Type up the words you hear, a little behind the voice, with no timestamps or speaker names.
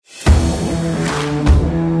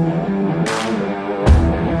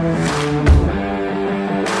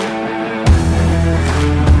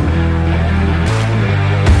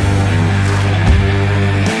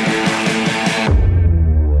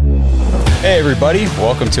everybody,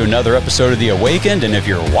 welcome to another episode of The Awakened, and if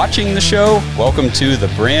you're watching the show, welcome to the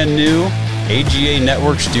brand new AGA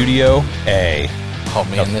Network Studio A. Oh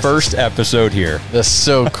man, the first episode here. This is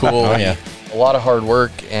so cool. Oh, yeah. A lot of hard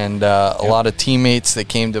work and a lot of teammates that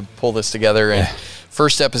came to pull this together. And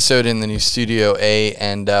first episode in the new Studio A,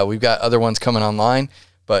 and we've got other ones coming online.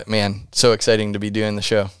 But man, so exciting to be doing the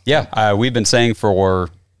show. Yeah, we've been saying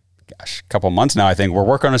for a couple months now, I think, we're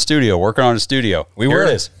working on a studio. Here it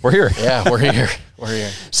is. We're here. Yeah, we're here. We're here.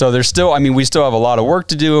 So there's still, we still have a lot of work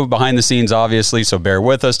to do behind the scenes, obviously. So bear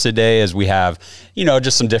with us today as we have,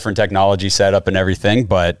 just some different technology set up and everything.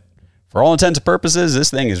 But for all intents and purposes, this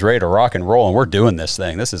thing is ready to rock and roll, and we're doing this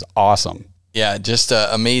thing. This is awesome. Yeah, just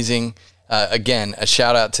amazing. Again, a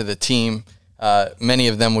shout out to the team. Many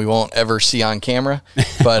of them we won't ever see on camera,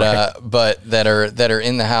 but right. But that are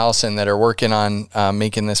in the house and that are working on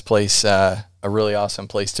making this place a really awesome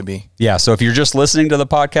place to be. Yeah. So if you're just listening to the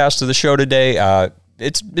podcast, to the show today,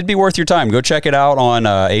 it'd be worth your time. Go check it out on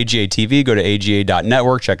AGA TV. Go to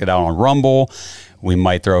aga.network. Check it out on Rumble. We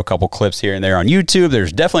might throw a couple clips here and there on YouTube.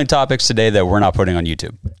 There's definitely topics today that we're not putting on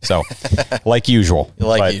YouTube. So like usual.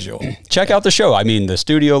 Check out the show. The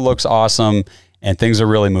studio looks awesome. And things are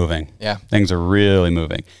really moving. Yeah. Things are really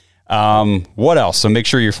moving. What else? So make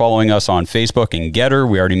sure you're following us on Facebook and Getter.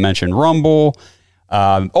 We already mentioned Rumble.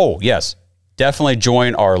 Yes. Definitely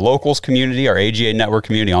join our Locals community, our AGA Network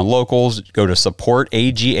community on Locals. Go to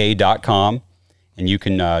supportaga.com, and you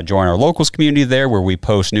can join our Locals community there where we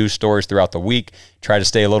post news stories throughout the week. Try to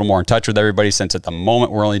stay a little more in touch with everybody since at the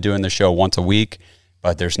moment we're only doing the show once a week,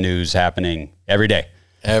 but there's news happening every day.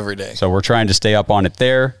 Every day. So we're trying to stay up on it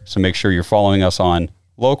there. So make sure you're following us on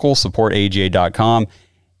local, supportaga.com.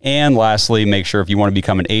 And lastly, make sure if you want to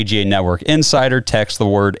become an AGA Network insider, text the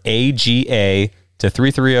word AGA to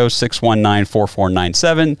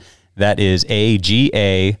 330-619-4497. That is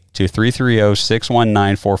AGA to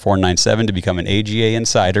 330-619-4497 to become an AGA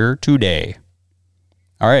insider today.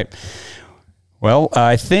 All right. Well,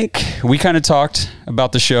 I think we kind of talked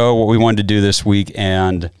about the show, what we wanted to do this week,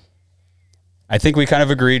 and I think we kind of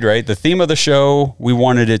agreed, right? The theme of the show, we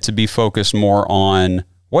wanted it to be focused more on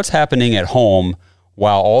what's happening at home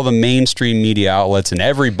while all the mainstream media outlets and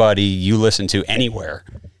everybody you listen to anywhere,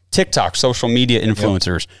 TikTok, social media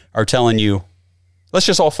influencers are telling you, let's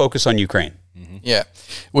just all focus on Ukraine. Mm-hmm. Yeah.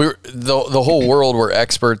 The whole world were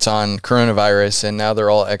experts on coronavirus, and now they're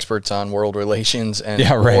all experts on world relations and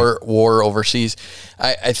war overseas.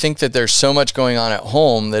 I think that there's so much going on at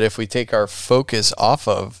home that if we take our focus off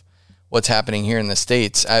of what's happening here in the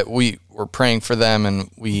States, we're praying for them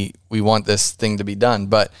and we want this thing to be done.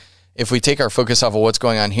 But if we take our focus off of what's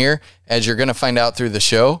going on here, as you're going to find out through the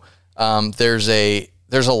show, there's a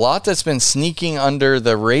lot that's been sneaking under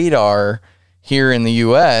the radar here in the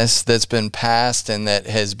U.S. that's been passed and that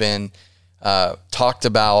has been talked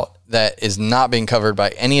about that is not being covered by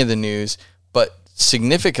any of the news, but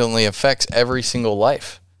significantly affects every single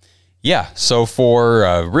life. Yeah. So for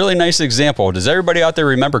a really nice example, does everybody out there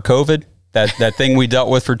remember COVID? That thing we dealt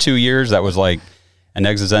with for 2 years? That was like an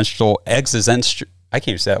existential, I can't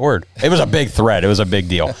even say that word. It was a big threat. It was a big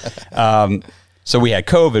deal. So we had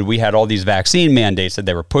COVID. We had all these vaccine mandates that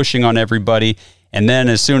they were pushing on everybody. And then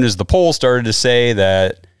as soon as the polls started to say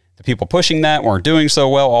that the people pushing that weren't doing so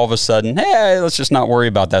well, all of a sudden, hey, let's just not worry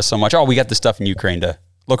about that so much. Oh, we got the stuff in Ukraine to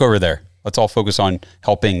look over there. Let's all focus on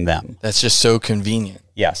helping them. That's just so convenient.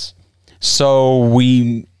 Yes. So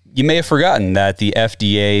you may have forgotten that the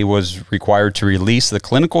FDA was required to release the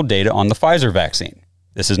clinical data on the Pfizer vaccine.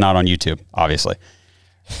 This is not on YouTube, obviously.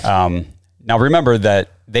 Now remember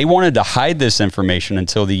that they wanted to hide this information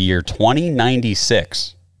until the year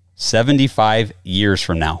 2096, 75 years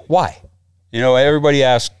from now. Why? Everybody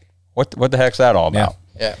asked, what the heck's that all about?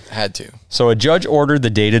 Yeah, had to. So a judge ordered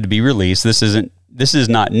the data to be released. This is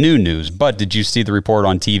not new news, but did you see the report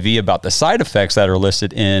on TV about the side effects that are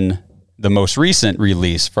listed in the most recent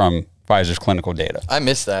release from Pfizer's clinical data? I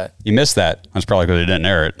missed that. You missed that. That's probably because they didn't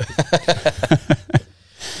air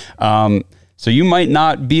it. So you might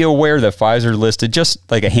not be aware that Pfizer listed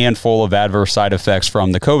just like a handful of adverse side effects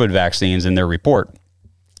from the COVID vaccines in their report.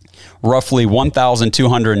 Roughly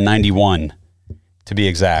 1,291 to be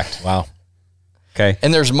exact. Wow. Okay.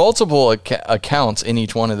 And there's multiple accounts in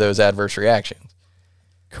each one of those adverse reactions.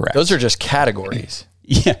 Correct. Those are just categories.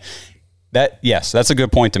 Yeah. That's a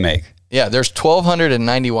good point to make. Yeah, there's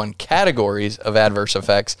 1,291 categories of adverse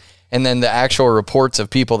effects, and then the actual reports of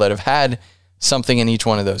people that have had something in each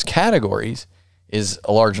one of those categories is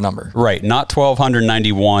a large number. Right, not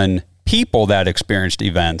 1,291 people that experienced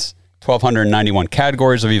events, 1,291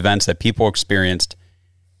 categories of events that people experienced,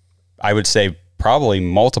 I would say probably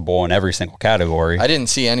multiple in every single category. I didn't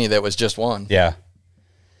see any that was just one. Yeah.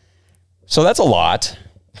 So that's a lot.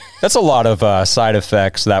 That's a lot of side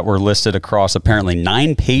effects that were listed across apparently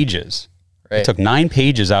 9 pages. Right. It took 9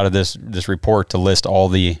 pages out of this report to list all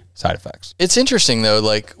the side effects. It's interesting though,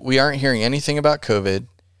 like we aren't hearing anything about COVID.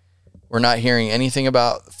 We're not hearing anything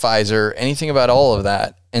about Pfizer, anything about all of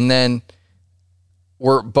that. And then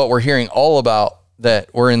we're hearing all about that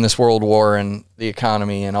we're in this world war and the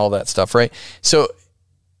economy and all that stuff, right? So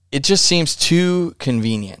it just seems too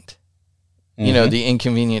convenient. Mm-hmm. You know, the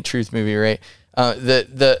Inconvenient Truth movie, right?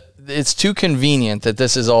 It's too convenient that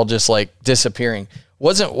this is all just like disappearing.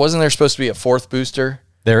 Wasn't there supposed to be a 4th booster?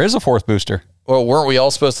 There is a 4th booster. Well, weren't we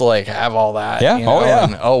all supposed to like have all that? Yeah. You know? Oh yeah.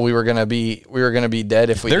 And, we were gonna be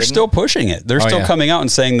dead if we. They're still pushing it. They're still coming out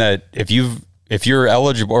and saying that if you're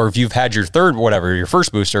eligible or if you've had your your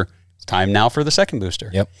first booster, it's time now for the 2nd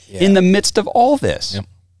booster. Yep. Yeah. In the midst of all this,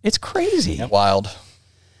 it's crazy. Yep. Wild.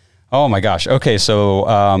 Oh my gosh. Okay,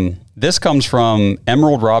 so this comes from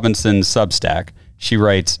Emerald Robinson's Substack. She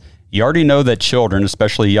writes, "You already know that children,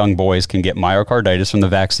 especially young boys, can get myocarditis from the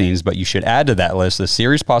vaccines, but you should add to that list the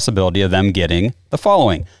serious possibility of them getting the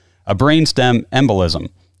following: a brainstem embolism,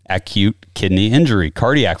 acute kidney injury,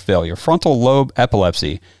 cardiac failure, frontal lobe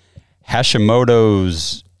epilepsy,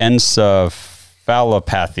 Hashimoto's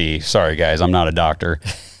encephalopathy." Sorry, guys, I'm not a doctor.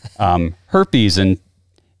 Herpes and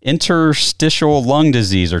interstitial lung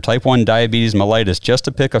disease or type 1 diabetes mellitus, just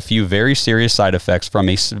to pick a few very serious side effects from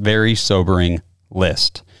a very sobering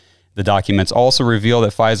list. The documents also reveal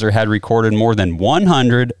that Pfizer had recorded more than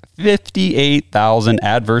 158,000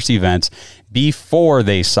 adverse events before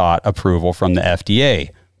they sought approval from the FDA.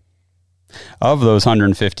 Of those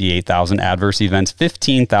 158,000 adverse events,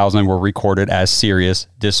 15,000 were recorded as serious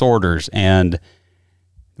disorders. And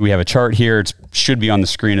we have a chart here. It should be on the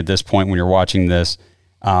screen at this point when you're watching this.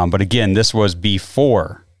 But again, this was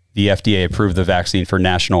before the FDA approved the vaccine for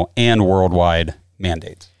national and worldwide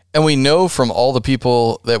mandates. And we know from all the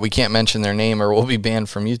people that we can't mention their name or will be banned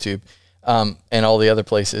from YouTube and all the other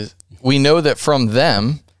places, we know that from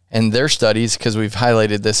them and their studies, because we've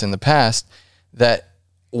highlighted this in the past, that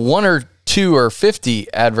 1 or 2 or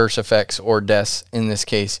 50 adverse effects or deaths in this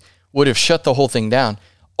case would have shut the whole thing down.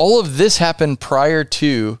 All of this happened prior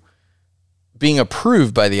to being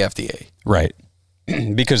approved by the FDA. Right.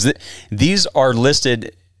 Because these are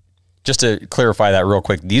listed, just to clarify that real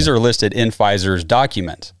quick, these are listed in Pfizer's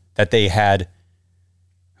documents that they had,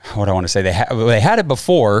 what do I want to say? They had it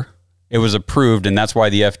before it was approved, and that's why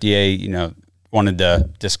the FDA, wanted to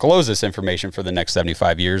disclose this information for the next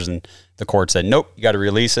 75 years, and the court said, nope, you got to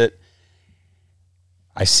release it.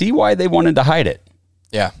 I see why they wanted to hide it.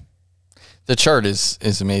 Yeah. The chart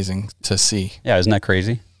is amazing to see. Yeah, isn't that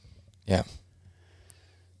crazy? Yeah.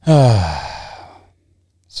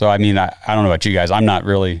 So, I mean, I don't know about you guys. I'm not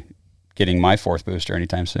really getting my 4th booster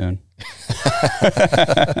anytime soon.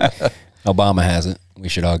 Obama has it. We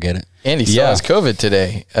should all get it. And he still has COVID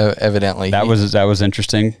today, evidently. That was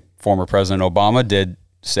interesting. Former President Obama did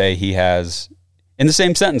say he has, in the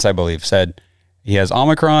same sentence, I believe, said he has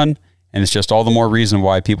Omicron, and it's just all the more reason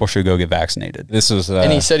why people should go get vaccinated. This was,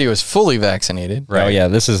 and he said he was fully vaccinated. Right. Oh, yeah.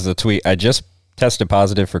 This is the tweet. "I just tested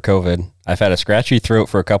positive for COVID. I've had a scratchy throat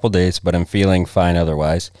for a couple days, but I'm feeling fine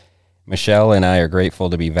otherwise. Michelle and I are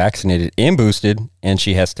grateful to be vaccinated and boosted, and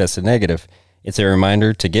she has tested negative. It's a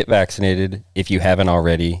reminder to get vaccinated if you haven't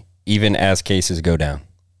already, even as cases go down."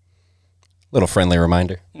 Little friendly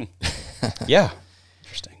reminder. Yeah.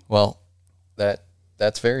 Interesting. Well,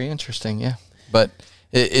 that's very interesting. Yeah. But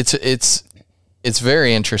it's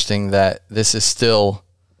very interesting that this is still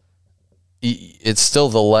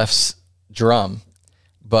the left's drum,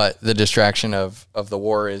 but the distraction of the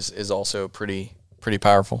war is also pretty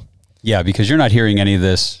powerful. Yeah, because you're not hearing any of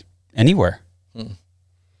this anywhere.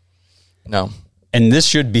 No. And this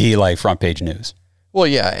should be like front page news. Well,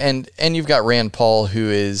 yeah, and you've got Rand Paul,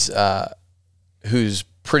 who's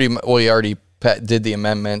pretty much, well, he already did the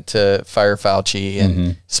amendment to fire Fauci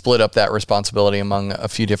and split up that responsibility among a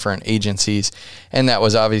few different agencies, and that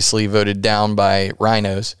was obviously voted down by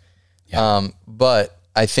rhinos. Yeah. But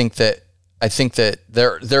I think that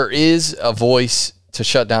there is a voice to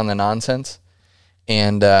shut down the nonsense,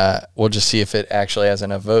 and we'll just see if it actually has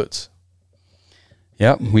enough votes.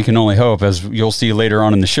 Yep, we can only hope. As you'll see later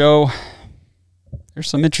on in the show, there's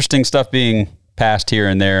some interesting stuff being passed here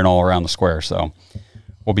and there and all around the square, so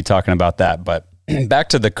we'll be talking about that. But back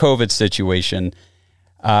to the COVID situation,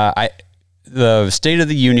 the State of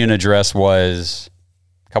the Union address was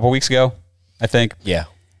a couple weeks ago, I think. Yeah.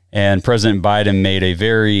 And President Biden made a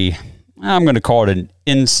very, I'm going to call it an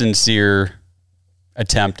insincere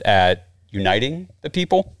attempt at uniting the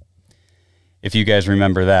people. if you guys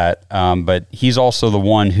remember that. But he's also the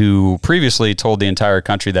one who previously told the entire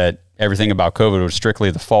country that everything about COVID was strictly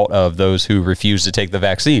the fault of those who refused to take the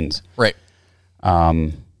vaccines. Right.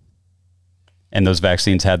 And those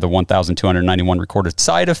vaccines had the 1,291 recorded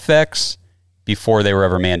side effects before they were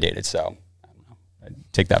ever mandated. So I don't know. I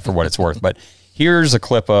take that for what it's worth. But here's a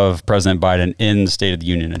clip of President Biden in the State of the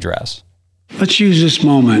Union address. Let's use this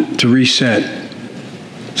moment to reset.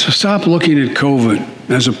 So stop looking at COVID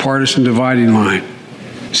as a partisan dividing line.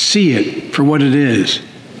 See it for what it is,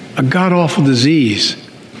 a god-awful disease.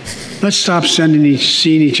 Let's stop seeing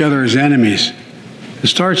each other as enemies and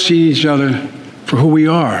start seeing each other for who we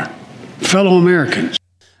are, fellow Americans.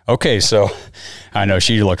 Okay, so I know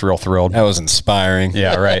she looked real thrilled. That was inspiring.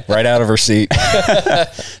 Yeah, right. Right out of her seat.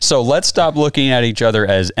 So let's stop looking at each other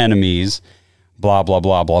as enemies. Blah, blah,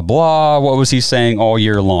 blah, blah, blah. What was he saying all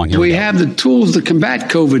year long? Here we have the tools to combat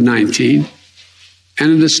COVID-19,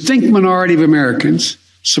 and a distinct minority of Americans,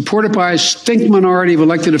 supported by a distinct minority of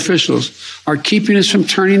elected officials, are keeping us from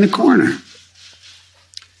turning the corner.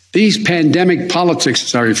 These pandemic politics,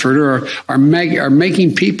 as I refer to, are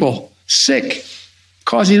making people sick,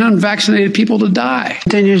 causing unvaccinated people to die. It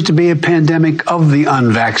continues to be a pandemic of the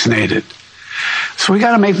unvaccinated. So we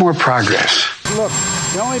got to make more progress. Look,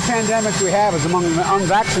 the only pandemic we have is among the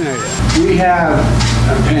unvaccinated. We have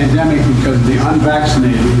a pandemic because of the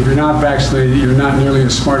unvaccinated. If you're not vaccinated, you're not nearly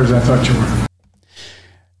as smart as I thought you were.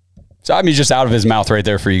 So I mean, just out of his mouth right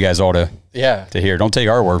there for you guys all to hear. Don't take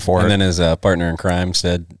our word for it. And then his partner in crime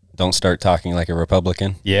said, "Don't start talking like a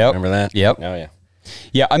Republican." Yeah, remember that? Yep. Oh yeah.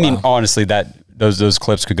 Yeah, I mean, honestly, those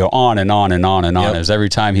clips could go on and on and on and on. Yep. It was every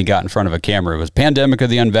time he got in front of a camera, it was pandemic of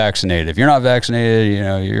the unvaccinated. If you're not vaccinated, you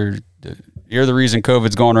know, you're the reason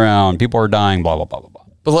COVID's going around. People are dying, blah, blah, blah, blah, blah.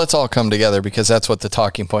 But let's all come together, because that's what the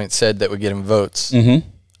talking point said that would get him votes. Mm-hmm.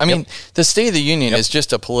 I mean, the State of the Union is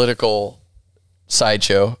just a political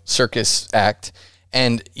sideshow, circus act.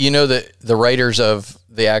 And you know that the writers of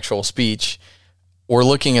the actual speech were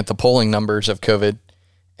looking at the polling numbers of COVID,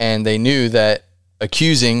 and they knew that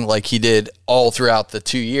accusing, like he did all throughout the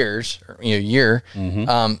 2 years, year,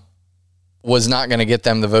 was not going to get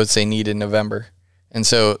them the votes they need in November. And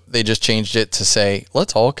so they just changed it to say,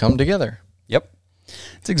 let's all come together. Yep.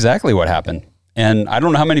 That's exactly what happened. And I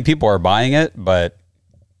don't know how many people are buying it, but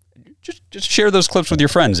just share those clips with your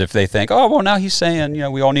friends if they think, oh, well, now he's saying,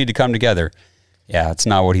 we all need to come together. Yeah, it's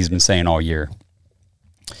not what he's been saying all year.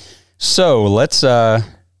 So let's,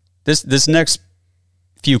 this next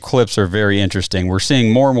few clips are very interesting. We're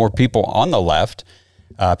seeing more and more people on the left,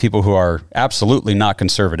 people who are absolutely not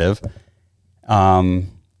conservative.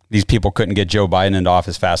 These people couldn't get Joe Biden into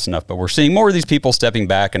office fast enough, but we're seeing more of these people stepping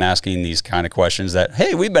back and asking these kind of questions that,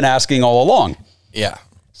 hey, we've been asking all along. Yeah.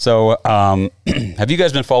 So have you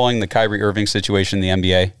guys been following the Kyrie Irving situation in the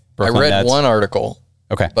NBA? Brooklyn I read Nets? One article.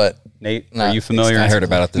 Okay. But Nate, are you familiar? I heard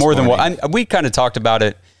about it this more morning. than what we kind of talked about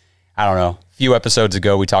it. I don't know. A few episodes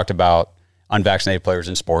ago, we talked about unvaccinated players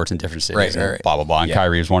in sports in different cities, right. Blah, blah, blah. And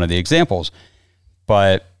Kyrie is one of the examples.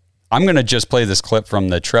 But I'm going to just play this clip from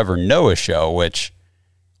the Trevor Noah show, which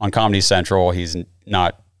on Comedy Central, he's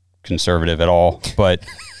not conservative at all. But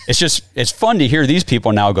it's fun to hear these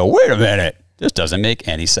people now go, wait a minute, this doesn't make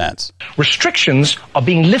any sense. Restrictions are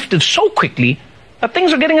being lifted so quickly that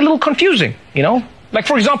things are getting a little confusing, Like,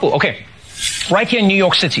 for example, right here in New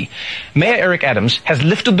York City, Mayor Eric Adams has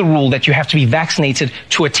lifted the rule that you have to be vaccinated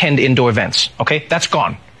to attend indoor events. Okay, that's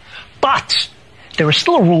gone. But there is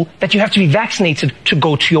still a rule that you have to be vaccinated to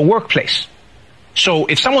go to your workplace. So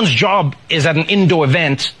if someone's job is at an indoor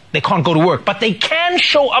event, they can't go to work, but they can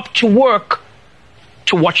show up to work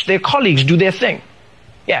to watch their colleagues do their thing.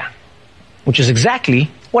 Yeah, which is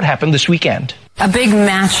exactly what happened this weekend. A big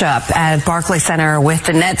matchup at Barclays Center with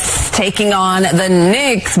the Nets taking on the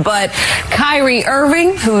Knicks, but Kyrie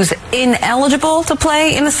Irving, who's ineligible to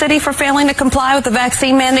play in the city for failing to comply with the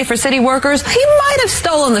vaccine mandate for city workers, he might have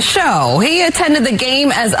stolen the show. He attended the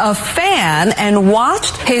game as a fan and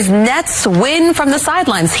watched his Nets win from the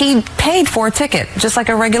sidelines. He paid for a ticket, just like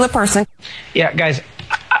a regular person. Yeah, guys,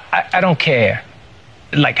 I don't care,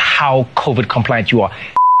 like, how COVID compliant you are.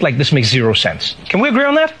 Like, this makes zero sense. Can we agree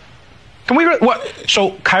on that? Can we? What?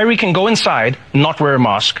 So Kyrie can go inside, not wear a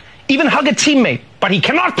mask, even hug a teammate, but he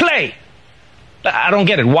cannot play. I don't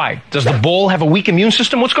get it. Why? Does the ball have a weak immune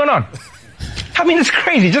system? What's going on? I mean, it's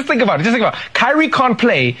crazy. Just think about it. Kyrie can't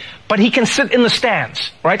play, but he can sit in the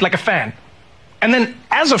stands, right? Like a fan. And then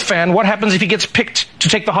as a fan, what happens if he gets picked to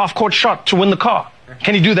take the half-court shot to win the car?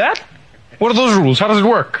 Can he do that? What are those rules? How does it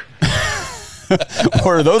work? What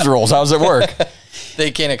are those rules? How does it work? They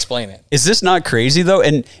can't explain it. Is this not crazy though?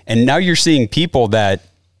 And now you're seeing people that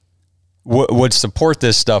would support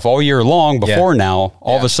this stuff all year long before now,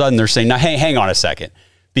 all of a sudden they're saying, now, hey, hang on a second,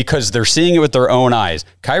 because they're seeing it with their own eyes.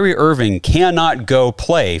 Kyrie Irving cannot go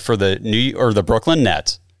play for the Brooklyn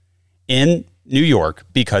Nets in New York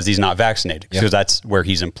because he's not vaccinated, because that's where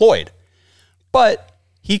he's employed. But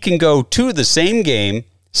he can go to the same game,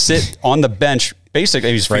 sit on the bench,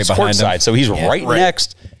 basically he's right courtside, so he's right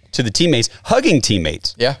next to the teammates, hugging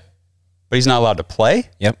teammates. Yeah. But he's not allowed to play?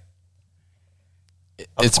 Yep.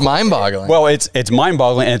 It's mind-boggling. Well, it's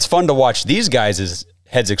mind-boggling, and it's fun to watch these guys'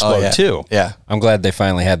 heads explode too. Yeah. I'm glad they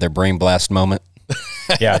finally had their brain blast moment.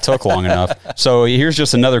 Yeah, it took long enough. So here's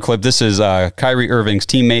just another clip. This is Kyrie Irving's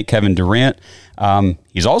teammate, Kevin Durant.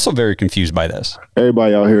 He's also very confused by this.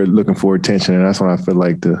 Everybody out here looking for attention, and that's what I feel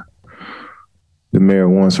like the mayor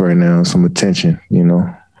wants right now, some attention, you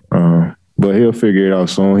know. But he'll figure it out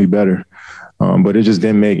soon. He better. But it just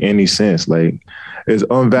didn't make any sense. Like, there's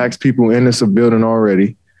unvaxxed people in this building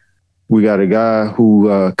already. We got a guy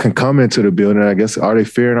who can come into the building. I guess, are they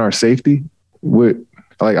fearing our safety? I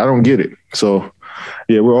don't get it. So,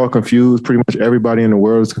 yeah, we're all confused. Pretty much everybody in the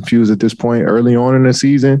world is confused at this point. Early on in the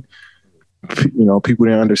season, you know, people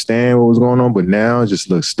didn't understand what was going on, but now it just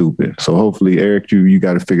looks stupid. So hopefully, Eric, you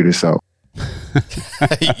got to figure this out.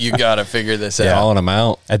 You got to figure this out. Calling them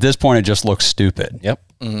out. At this point, it just looks stupid. Yep.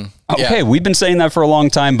 Mm-hmm. Okay, we've been saying that for a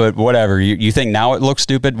long time, but whatever. You think now it looks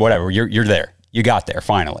stupid? Whatever. You're there. You got there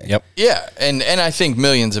finally. Yep. Yeah, and I think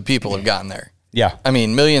millions of people have gotten there. Yeah. I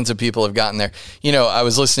mean, millions of people have gotten there. You know, I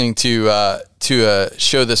was listening to a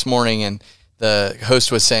show this morning, and the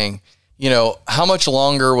host was saying, you know, how much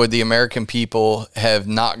longer would the American people have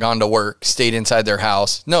not gone to work, stayed inside their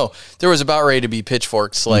house? No, there was about ready to be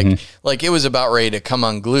pitchforks. Like it was about ready to come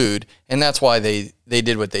unglued. And that's why they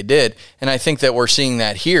did what they did. And I think that we're seeing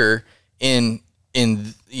that here in,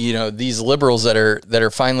 you know, these liberals that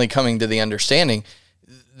are finally coming to the understanding.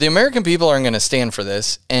 The American people aren't going to stand for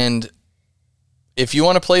this. And if you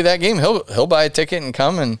want to play that game, he'll buy a ticket and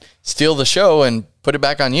come and steal the show and put it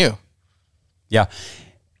back on you. Yeah.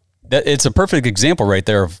 It's a perfect example right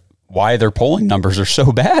there of why their polling numbers are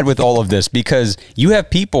so bad with all of this, because you have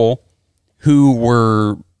people who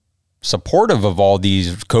were supportive of all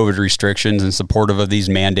these COVID restrictions and supportive of these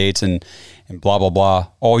mandates and blah, blah, blah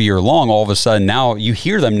all year long. All of a sudden now you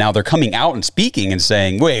hear them, now they're coming out and speaking and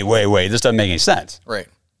saying, wait, this doesn't make any sense. Right.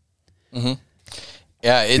 Mm-hmm.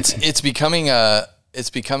 Yeah. It's becoming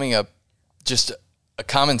just a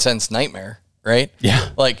common sense nightmare. Right? Yeah.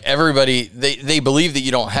 Like everybody, they believe that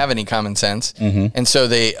you don't have any common sense. Mm-hmm. And so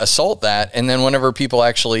they assault that. And then whenever people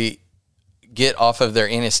actually get off of their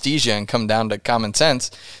anesthesia and come down to common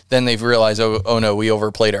sense, then they've realized, oh no, we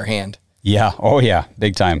overplayed our hand. Yeah. Oh yeah.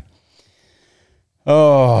 Big time.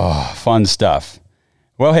 Oh, fun stuff.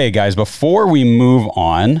 Well, hey guys, before we move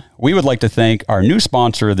on, we would like to thank our new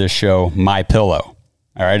sponsor of this show, MyPillow. All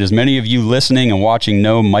right. As many of you listening and watching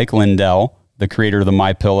know, Mike Lindell, the creator of the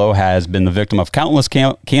MyPillow, has been the victim of countless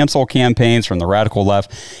cancel campaigns from the radical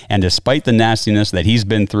left. And despite the nastiness that he's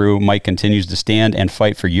been through, Mike continues to stand and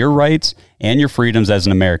fight for your rights and your freedoms as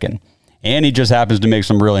an American. And he just happens to make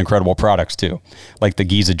some really incredible products too, like the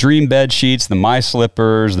Giza Dream bed sheets, the My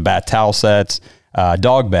Slippers, the bat towel sets,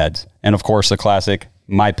 dog beds, and of course the classic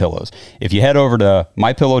MyPillows. If you head over to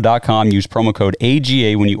MyPillow.com, use promo code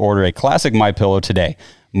AGA when you order a classic MyPillow today.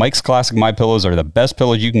 Mike's Classic MyPillows are the best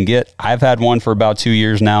pillows you can get. I've had one for about 2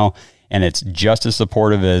 years now, and it's just as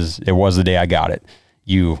supportive as it was the day I got it.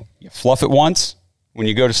 You fluff it once when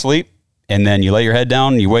you go to sleep, and then you lay your head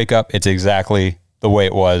down, and you wake up. It's exactly the way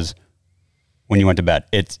it was when you went to bed.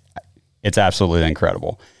 It's absolutely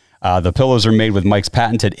incredible. The pillows are made with Mike's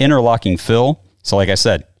patented interlocking fill. So like I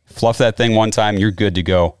said, fluff that thing one time, you're good to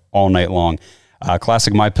go all night long.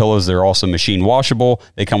 Classic MyPillows, they're also machine washable.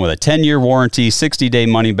 They come with a 10-year warranty, 60-day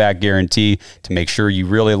money-back guarantee to make sure you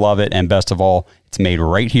really love it. And best of all, it's made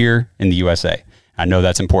right here in the USA. I know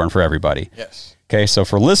that's important for everybody. Yes. Okay, so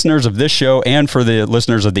for listeners of this show and for the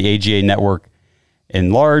listeners of the AGA network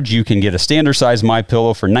in large, you can get a standard size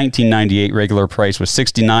MyPillow for $19.98. Regular price was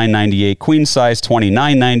 $69.98. Queen size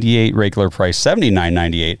 $29.98. Regular price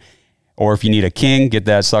 $79.98. Or if you need a king, get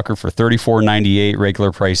that sucker for $34.98.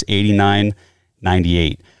 Regular price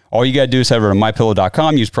 $89.98. All you got to do is head over to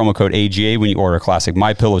MyPillow.com, use promo code AGA when you order a classic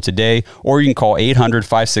MyPillow today, or you can call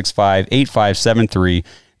 800-565-8573.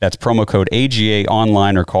 That's promo code AGA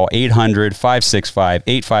online, or call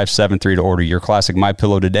 800-565-8573 to order your classic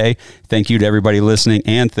MyPillow today. Thank you to everybody listening,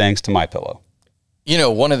 and thanks to MyPillow. You know,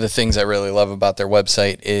 one of the things I really love about their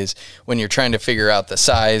website is when you're trying to figure out the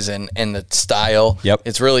size and the style. Yep.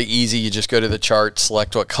 It's really easy. You just go to the chart,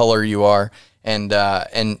 select what color you are, and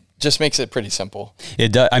just makes it pretty simple.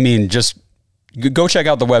 It does. I mean, just go check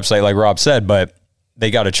out the website, like Rob said, but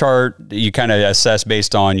they got a chart. You kind of assess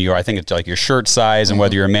based on I think it's like your shirt size and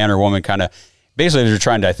whether you're a man or woman, kind of basically they're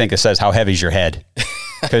trying to, I think it says how heavy is your head,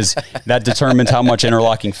 because that determines how much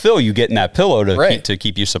interlocking fill you get in that pillow to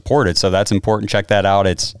keep you supported. So that's important. Check that out.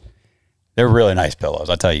 They're really nice pillows,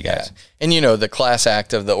 I'll tell you guys. Yeah. And the class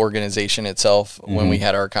act of the organization itself, when we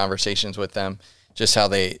had our conversations with them, just how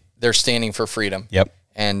they're standing for freedom. Yep.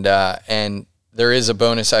 And there is a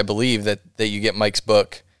bonus, I believe, that you get Mike's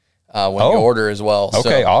book when you order as well.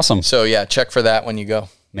 Okay, awesome. So yeah, check for that when you go.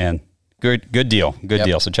 Man, good deal. Good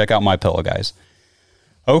deal. So check out MyPillow, guys.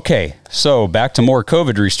 Okay, so back to more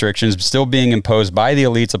COVID restrictions still being imposed by the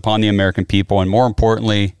elites upon the American people, and more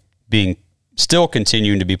importantly, still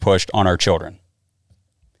continuing to be pushed on our children.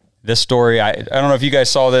 This story, I don't know if you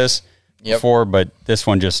guys saw this before, but this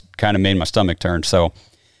one just kind of made my stomach turn. So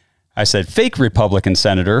I said, fake Republican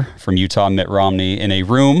senator from Utah, Mitt Romney, in a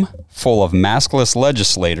room full of maskless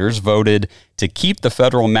legislators, voted to keep the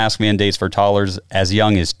federal mask mandates for toddlers as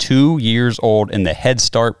young as 2 years old in the Head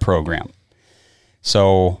Start program.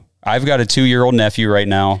 So I've got a 2-year-old nephew right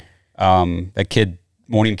now. That kid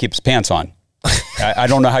won't even keep his pants on. I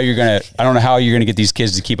don't know how you're gonna get these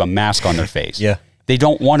kids to keep a mask on their face. Yeah, they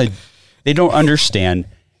don't want to. They don't understand.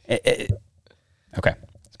 Okay,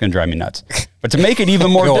 it's gonna drive me nuts. But to make it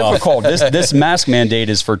even more difficult, this mask mandate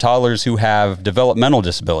is for toddlers who have developmental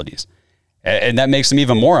disabilities, and that makes them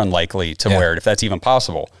even more unlikely to wear it if that's even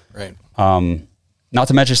possible. Right. Not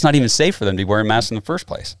to mention, it's not even safe for them to be wearing masks in the first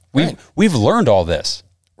place. We've learned all this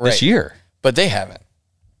year, but they haven't.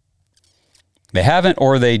 They haven't,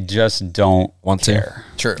 or they just don't want to care.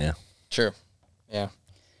 True. Yeah. True. Yeah.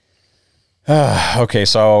 Okay,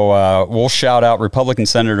 so we'll shout out Republican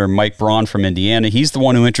Senator Mike Braun from Indiana. He's the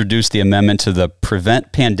one who introduced the amendment to the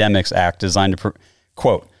Prevent Pandemics Act designed to,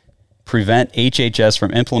 quote, prevent HHS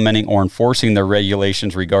from implementing or enforcing their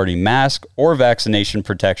regulations regarding mask or vaccination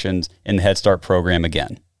protections in the Head Start program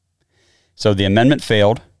again. So the amendment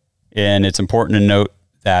failed, and it's important to note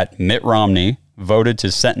that Mitt Romney voted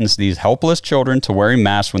to sentence these helpless children to wearing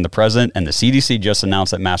masks when the president and the CDC just announced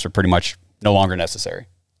that masks are pretty much no longer necessary.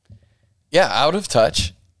 Yeah, out of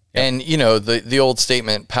touch. Yep. And, the old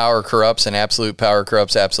statement, power corrupts and absolute power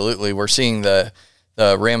corrupts absolutely. We're seeing the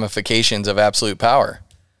ramifications of absolute power.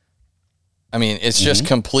 I mean, it's just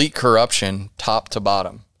complete corruption, top to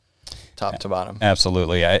bottom. Top to bottom.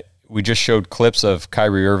 Absolutely. We just showed clips of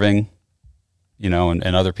Kyrie Irving,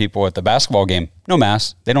 and other people at the basketball game. No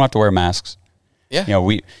masks. They don't have to wear masks. Yeah. You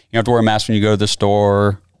don't have to wear a mask when you go to the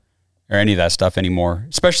store or any of that stuff anymore,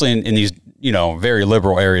 especially in these, very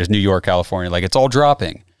liberal areas, New York, California. Like, it's all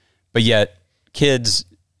dropping. But yet kids,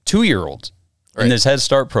 2-year-olds in this Head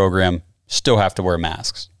Start program still have to wear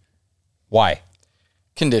masks. Why?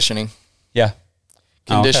 Conditioning. Yeah.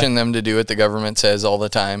 Condition them to do what the government says all the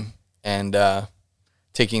time, and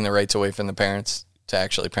taking the rights away from the parents to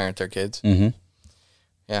actually parent their kids. Mm-hmm.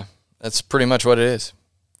 Yeah, that's pretty much what it is.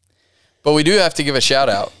 But we do have to give a shout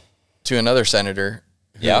out to another senator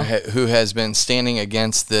who has been standing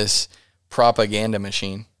against this propaganda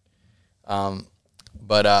machine.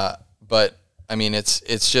 But I mean, it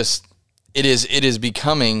is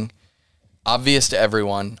becoming obvious to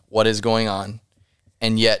everyone what is going on,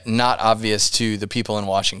 and yet not obvious to the people in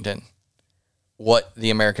Washington what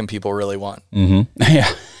the American people really want. Mm-hmm. Yeah.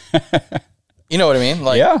 You know what I mean?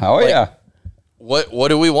 Like, yeah. Oh, yeah. What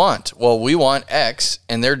do we want? Well, we want X,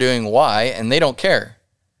 and they're doing Y, and they don't care.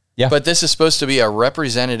 Yeah. But this is supposed to be a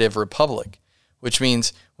representative republic, which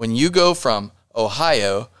means when you go from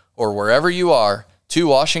Ohio or wherever you are to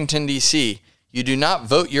Washington, D.C., you do not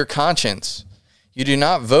vote your conscience. You do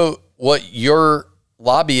not vote what your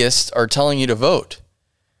lobbyists are telling you to vote.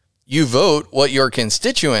 You vote what your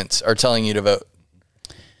constituents are telling you to vote.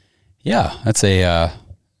 Yeah, that's a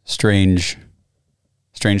strange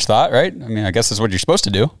thought, right? I mean, I guess that's what you're supposed to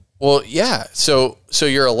do. Well, yeah. So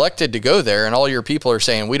you're elected to go there, and all your people are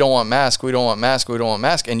saying, we don't want masks, we don't want masks, we don't want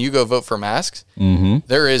masks, and you go vote for masks. Mm-hmm.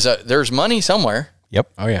 There's money somewhere.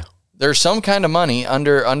 Yep. Oh, yeah. There's some kind of money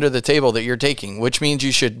under the table that you're taking, which means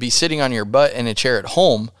you should be sitting on your butt in a chair at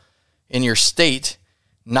home in your state,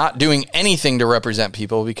 not doing anything to represent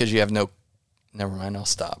people because you have no... Never mind, I'll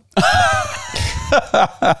stop.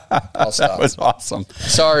 I'll stop. That was awesome.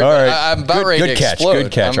 Sorry, right. I'm about ready to explode.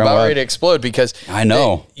 Good catch. I'm about ready to explode because I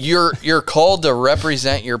know you're called to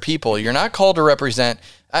represent your people. You're not called to represent.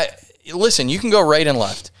 Listen, you can go right and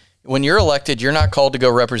left. When you're elected, you're not called to go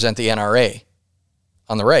represent the NRA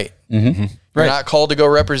on the right. Mm-hmm. You're not called to go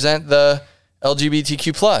represent the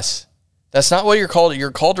LGBTQ+. That's not what you're called.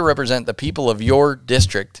 You're called to represent the people of your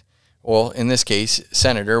district. Well, in this case,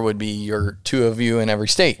 senator would be your 2 of you in every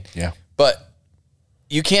state. Yeah. But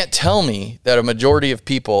you can't tell me that a majority of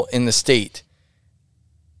people in the state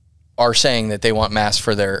are saying that they want masks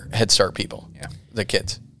for their Head Start people, the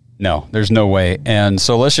kids. No, there's no way. And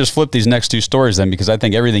so let's just flip these next two stories then, because I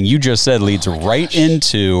think everything you just said leads right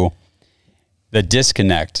into the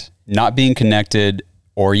disconnect, not being connected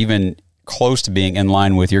or even close to being in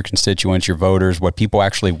line with your constituents, your voters, what people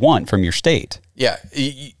actually want from your state. Yeah.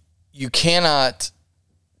 You cannot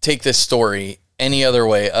take this story any other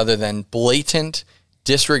way other than blatant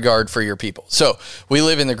disregard for your people. So we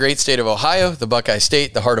live in the great state of Ohio, the Buckeye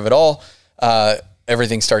State, the heart of it all.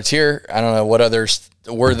 Everything starts here. I don't know what others.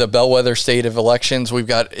 We're the bellwether state of elections.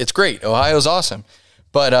 It's great. Ohio's awesome.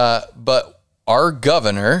 But our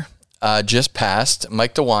governor Mike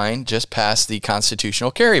DeWine just passed the constitutional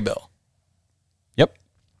carry bill. Yep.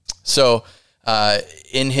 So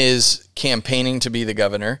in his campaigning to be the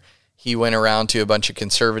governor, he went around to a bunch of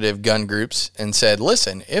conservative gun groups and said,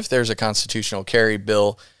 listen, if there's a constitutional carry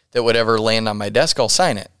bill that would ever land on my desk, I'll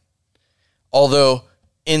sign it. Although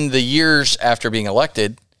in the years after being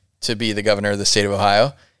elected to be the governor of the state of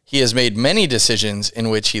Ohio, he has made many decisions in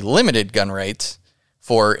which he limited gun rights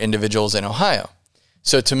for individuals in Ohio.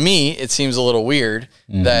 So to me, it seems a little weird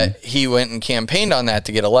that he went and campaigned on that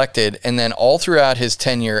to get elected. And then all throughout his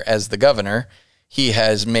tenure as the governor, he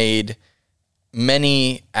has made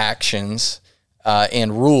many actions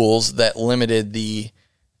and rules that limited the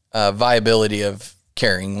viability of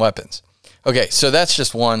carrying weapons. Okay, so that's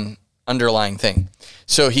just one underlying thing.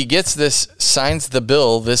 So he gets this, signs the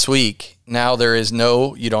bill this week. Now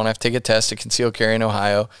you don't have to take a test to conceal carry in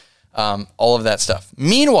Ohio, all of that stuff.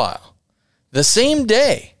 Meanwhile, the same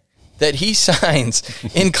day that he signs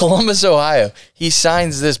in Columbus, Ohio, he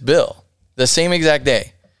signs this bill, the same exact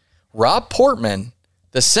day. Rob Portman,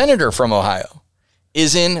 the senator from Ohio,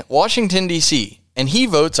 is in Washington, D.C., and he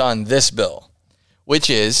votes on this bill, which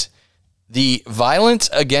is the Violence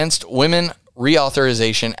Against Women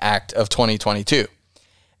Reauthorization Act of 2022.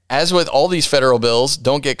 As with all these federal bills,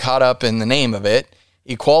 don't get caught up in the name of it.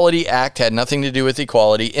 Equality Act had nothing to do with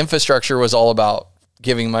equality. Infrastructure was all about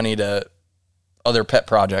giving money to other pet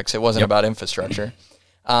projects. It wasn't about infrastructure.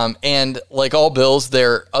 And like all bills,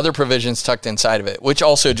 there are other provisions tucked inside of it, which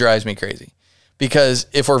also drives me crazy. Because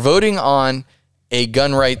if we're voting on a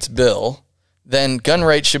gun rights bill, then gun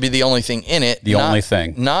rights should be the only thing in it. Only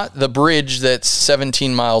thing. Not the bridge that's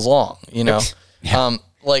 17 miles long, you know?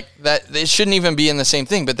 Like that, it shouldn't even be in the same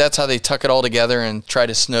thing, but that's how they tuck it all together and try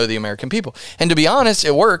to snow the American people. And to be honest,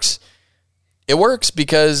 it works. It works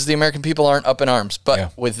because the American people aren't up in arms.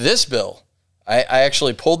 But with this bill, I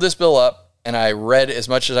actually pulled this bill up and I read as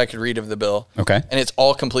much as I could read of the bill. Okay. And it's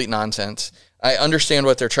all complete nonsense. I understand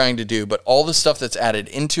what they're trying to do, but all the stuff that's added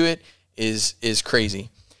into it is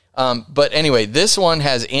crazy. But anyway, this one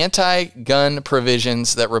has anti-gun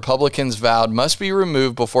provisions that Republicans vowed must be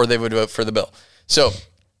removed before they would vote for the bill. So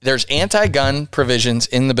there's anti-gun provisions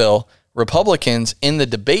in the bill. Republicans in the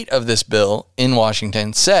debate of this bill in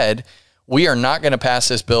Washington said, we are not going to pass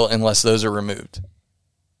this bill unless those are removed.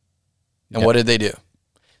 And what did they do?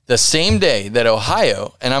 The same day that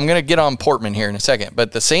Ohio, and I'm going to get on Portman here in a second,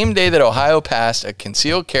 but the same day that Ohio passed a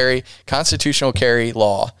concealed carry, constitutional carry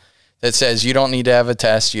law that says you don't need to have a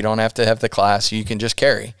test, you don't have to have the class, you can just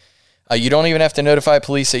carry. You don't even have to notify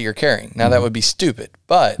police that you're carrying. Now that would be stupid,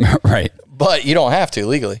 but right. But you don't have to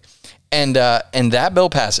legally. And that bill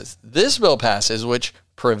passes. This bill passes, which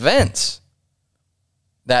prevents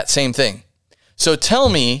that same thing. So tell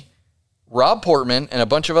me, Rob Portman and a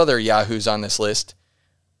bunch of other yahoos on this list,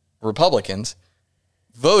 Republicans,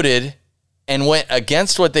 voted and went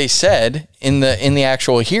against what they said in the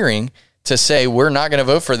actual hearing to say we're not going to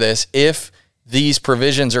vote for this if these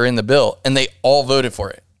provisions are in the bill, and they all voted for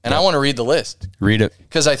it. And I want to read the list. Read it.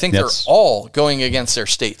 Because I think they're all going against their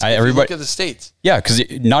states. Look at the states. Yeah, because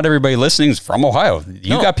not everybody listening is from Ohio.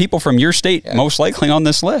 You got people from your state most likely on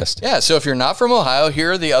this list. Yeah, so if you're not from Ohio,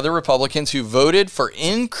 here are the other Republicans who voted for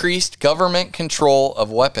increased government control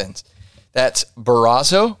of weapons. That's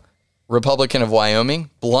Barrasso, Republican of Wyoming;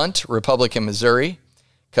 Blunt, Republican Missouri;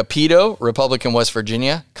 Capito, Republican West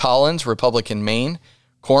Virginia; Collins, Republican Maine;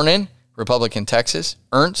 Cornyn, Republican Texas;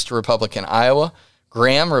 Ernst, Republican Iowa;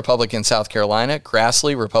 Graham, Republican South Carolina;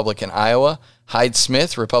 Grassley, Republican Iowa;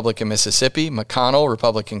 Hyde-Smith, Republican Mississippi; McConnell,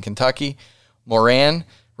 Republican Kentucky; Moran,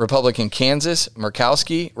 Republican Kansas;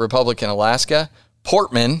 Murkowski, Republican Alaska;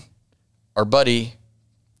 Portman, our buddy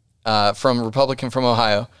Republican from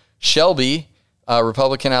Ohio; Shelby,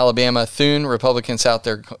 Republican Alabama; Thune, Republican South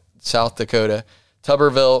Dakota;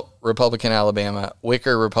 Tuberville, Republican Alabama;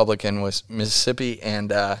 Wicker, Republican Mississippi;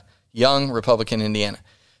 and Young, Republican Indiana.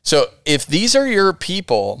 So if these are your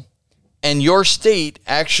people and your state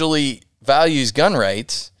actually values gun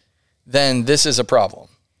rights, then this is a problem.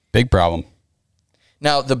 Big problem.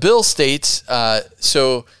 Now, the bill states,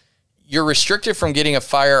 so you're restricted from getting a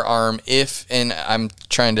firearm if, and I'm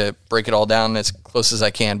trying to break it all down as close as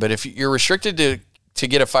I can, but if you're restricted to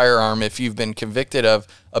get a firearm if you've been convicted of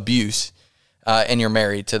abuse and you're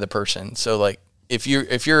married to the person. So like if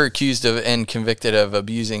you're accused of and convicted of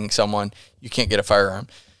abusing someone, you can't get a firearm.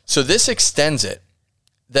 So this extends it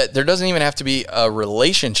that there doesn't even have to be a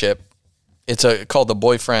relationship. It's called the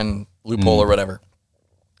boyfriend loophole or whatever.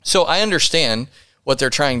 So I understand what they're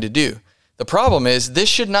trying to do. The problem is this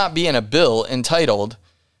should not be in a bill entitled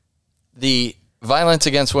the Violence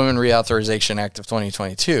Against Women Reauthorization Act of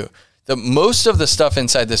 2022. Most of the stuff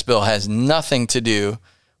inside this bill has nothing to do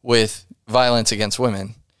with violence against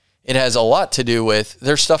women. It has a lot to do with,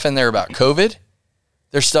 there's stuff in there about COVID.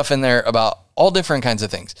 There's stuff in there about all different kinds of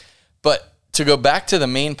things. But to go back to the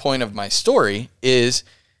main point of my story is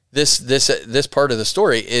this part of the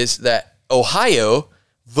story is that Ohio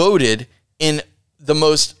voted in the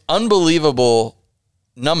most unbelievable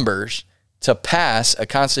numbers to pass a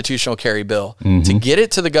constitutional carry bill, to get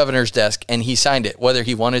it to the governor's desk, and he signed it, whether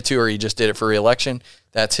he wanted to or he just did it for re-election.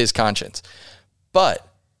 That's his conscience. But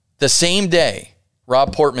the same day,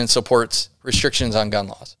 Rob Portman supports restrictions on gun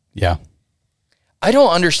laws. Yeah. I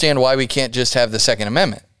don't understand why we can't just have the Second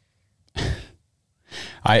Amendment.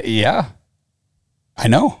 I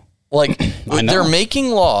know. Like, they're making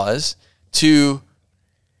laws to...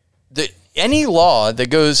 Any law that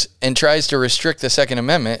goes and tries to restrict the Second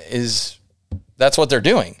Amendment that's what they're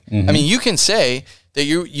doing. I mean, you can say that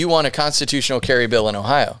you want a constitutional carry bill in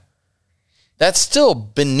Ohio. That's still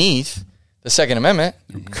beneath the Second Amendment.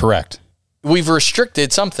 Correct. We've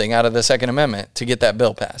restricted something out of the Second Amendment to get that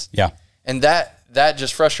bill passed. Yeah. And that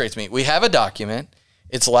just frustrates me. We have a document.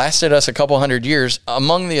 It's lasted us a couple hundred years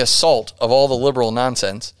among the assault of all the liberal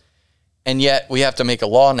nonsense. And yet we have to make a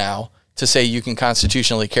law now to say you can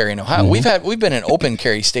constitutionally carry in Ohio. We've been an open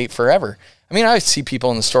carry state forever. I mean, I see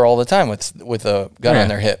people in the store all the time with a gun on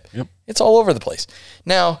their hip. Yep. It's all over the place.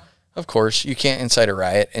 Now, of course, you can't incite a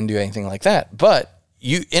riot and do anything like that. But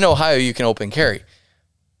in Ohio, you can open carry.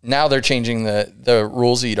 Now they're changing the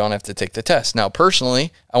rules so you don't have to take the test. Now,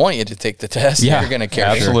 personally, I want you to take the test. Yeah, if you're going to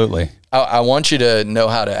carry. Absolutely. I want you to know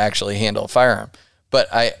how to actually handle a firearm.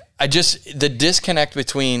 But I just, the disconnect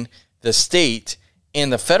between the state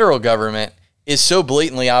and the federal government is so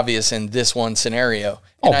blatantly obvious in this one scenario.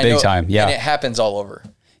 And big time. Yeah. And it happens all over.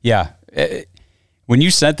 Yeah. When you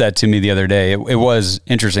sent that to me the other day, it was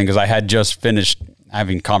interesting because I had just finished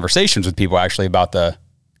having conversations with people actually about the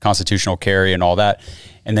constitutional carry and all that.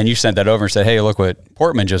 And then you sent that over and said, hey, look what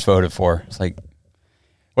Portman just voted for. It's like,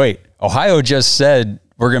 wait, Ohio just said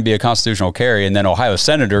we're going to be a constitutional carry, and then Ohio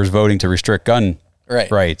senators voting to restrict gun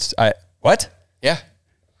rights. What? Yeah.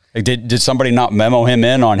 Like, did somebody not memo him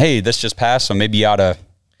in on, hey, this just passed, so maybe you ought to,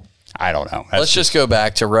 I don't know. Let's just go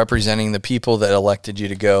back to representing the people that elected you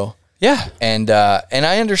to go. Yeah. And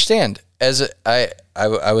I understand, as I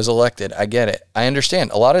was elected, I get it. I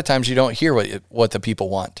understand. A lot of times you don't hear what the people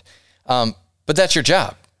want. But that's your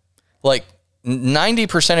job. Like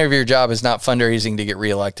 90% of your job is not fundraising to get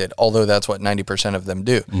reelected, although that's what 90% of them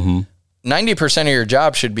do. 90% of your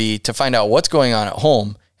job should be to find out what's going on at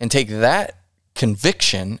home and take that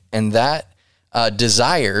conviction and that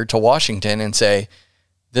desire to Washington and say,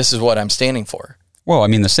 this is what I'm standing for. Well, I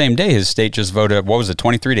mean, the same day his state just voted, what was it,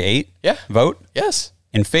 23-8? Yeah. Vote? Yes.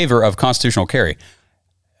 In favor of constitutional carry.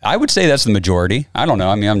 I would say that's the majority. I don't know.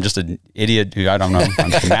 I mean, I'm just an idiot who, I don't know.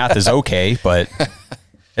 Math is okay, but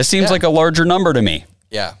it seems like a larger number to me.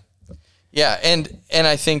 Yeah. Yeah. And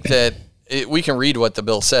I think that we can read what the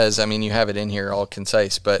bill says. I mean, you have it in here all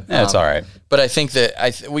concise, but it's all right. But I think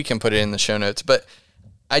that we can put it in the show notes. But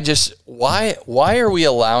I just, why are we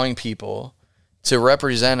allowing people to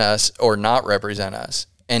represent us or not represent us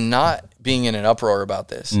and not being in an uproar about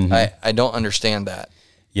this? I don't understand that.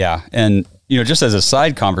 Yeah. And, just as a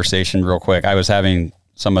side conversation real quick, I was having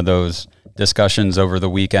some of those discussions over the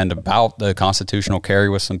weekend about the constitutional carry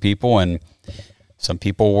with some people, and some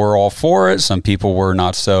people were all for it. Some people were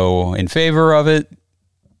not so in favor of it.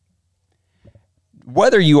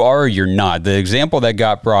 Whether you are or you're not, the example that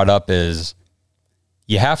got brought up is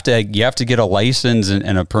you have to get a license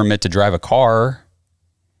and a permit to drive a car.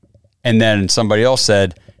 And then somebody else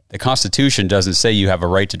said, the Constitution doesn't say you have a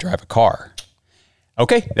right to drive a car.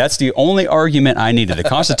 Okay, that's the only argument I needed. The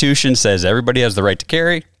Constitution says everybody has the right to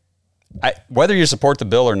carry. Whether you support the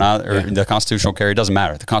bill or not, or the constitutional carry, doesn't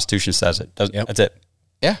matter. The Constitution says it. That's it.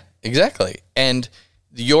 Yeah, exactly. And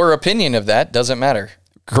your opinion of that doesn't matter.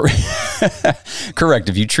 Correct.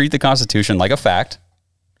 If you treat the Constitution like a fact,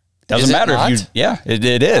 Doesn't matter if you. Yeah, it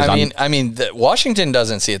is. I mean, Washington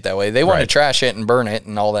doesn't see it that way. They want to trash it and burn it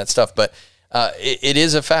and all that stuff. But it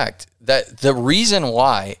is a fact that the reason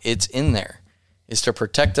why it's in there is to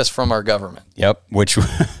protect us from our government. Yep. Which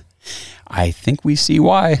I think we see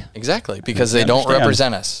why. Exactly, because they don't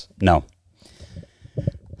represent us. No.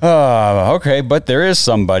 Okay, but there is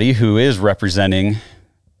somebody who is representing,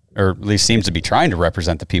 or at least seems to be trying to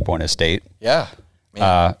represent the people in his state. Yeah.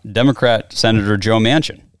 Democrat Senator Joe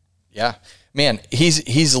Manchin. Yeah. Man,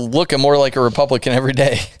 he's looking more like a Republican every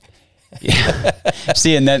day. Yeah.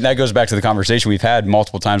 See, and that goes back to the conversation we've had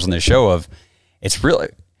multiple times on this show of it's really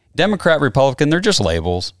Democrat, Republican, they're just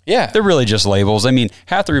labels. Yeah. They're really just labels. I mean,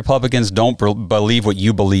 half the Republicans don't believe what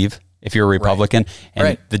you believe if you're a Republican.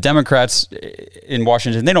 Right. And the Democrats in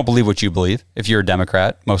Washington, they don't believe what you believe if you're a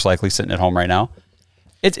Democrat, most likely sitting at home right now.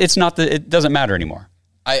 It doesn't matter anymore.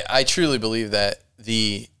 I truly believe that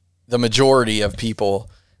the majority of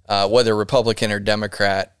people, whether Republican or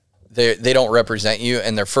Democrat, they don't represent you,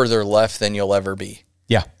 and they're further left than you'll ever be.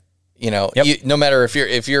 Yeah. No matter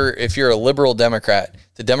if you're a liberal Democrat,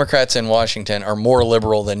 the Democrats in Washington are more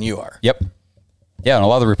liberal than you are. Yep. Yeah, and a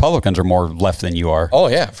lot of the Republicans are more left than you are. Oh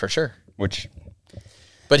yeah, for sure.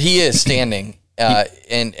 But he is standing,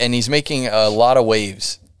 and he's making a lot of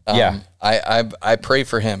waves. I pray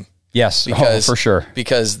for him. Yes, for sure.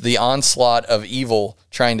 Because the onslaught of evil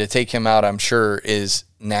trying to take him out, I'm sure, is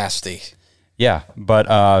nasty. Yeah,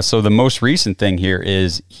 but so the most recent thing here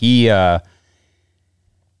is he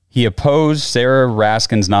opposed Sarah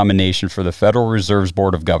Raskin's nomination for the Federal Reserve's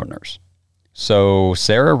Board of Governors. So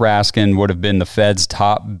Sarah Raskin would have been the Fed's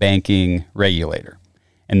top banking regulator.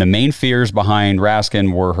 And the main fears behind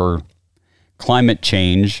Raskin were her climate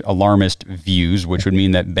change alarmist views, which would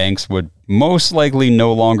mean that banks would most likely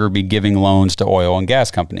no longer be giving loans to oil and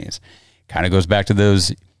gas companies. Kind of goes back to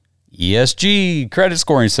those ESG credit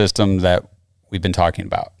scoring systems that we've been talking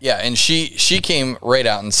about. Yeah, and she came right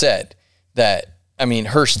out and said that, I mean,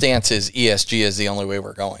 her stance is ESG is the only way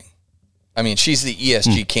we're going. I mean, she's the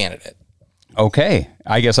ESG candidate. Okay.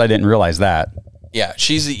 I guess I didn't realize that. Yeah,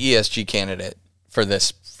 she's the ESG candidate for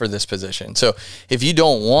this position. So if you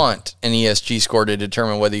don't want an ESG score to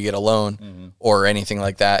determine whether you get a loan or anything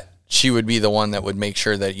like that, she would be the one that would make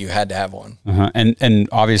sure that you had to have one. And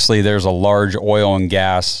obviously there's a large oil and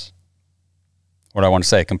gas, what do I want to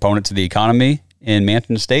say, component to the economy in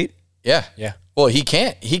Manchin State. Yeah. Well, he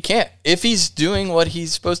can't. If he's doing what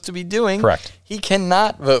he's supposed to be doing, correct, he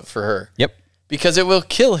cannot vote for her. Yep. Because it will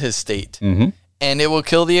kill his state, and it will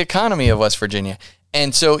kill the economy of West Virginia.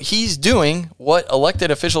 And so he's doing what elected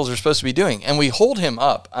officials are supposed to be doing, and we hold him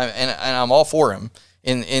up. And I'm all for him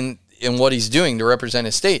in what he's doing to represent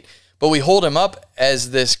his state. But we hold him up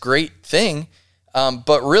as this great thing.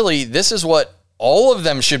 But really, this is what all of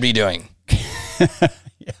them should be doing.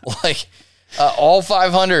 Like all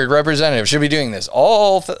 500 representatives should be doing this.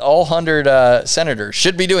 All 100 senators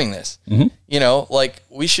should be doing this. Like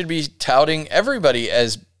we should be touting everybody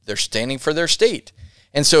as they're standing for their state.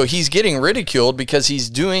 And so he's getting ridiculed because he's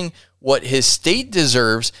doing what his state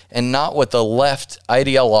deserves and not what the left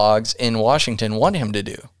ideologues in Washington want him to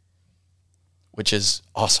do, which is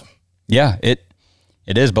awesome. Yeah, it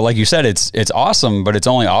is. But like you said, it's awesome, but it's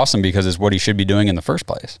only awesome because it's what he should be doing in the first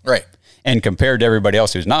place. Right. And compared to everybody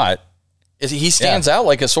else who's not, he stands out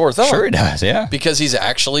like a sore thumb. Sure he does, yeah. Because he's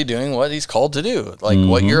actually doing what he's called to do, like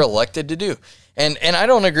what you're elected to do. And I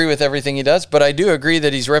don't agree with everything he does, but I do agree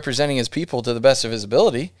that he's representing his people to the best of his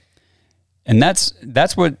ability. And that's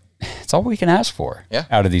all we can ask for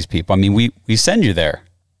out of these people. I mean, we send you there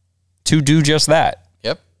to do just that.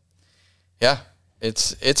 Yep. Yeah.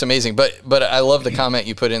 It's amazing. But I love the comment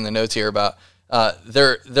you put in the notes here about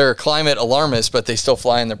they're climate alarmists, but they still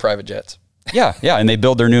fly in their private jets. Yeah, and they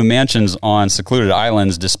build their new mansions on secluded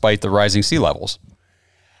islands despite the rising sea levels.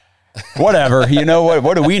 Whatever,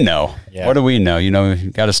 what do we know? Yeah. What do we know? You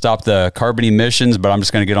got to stop the carbon emissions, but I'm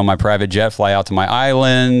just going to get on my private jet, fly out to my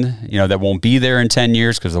island, that won't be there in 10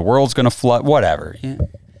 years because the world's going to flood, whatever. Yeah.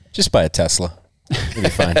 Just buy a Tesla. It'll be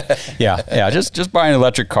fine. Yeah, just buy an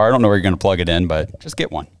electric car. I don't know where you're going to plug it in, but just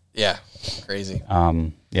get one. Yeah, crazy.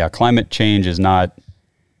 Climate change is not...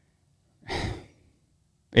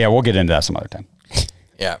 Yeah, we'll get into that some other time.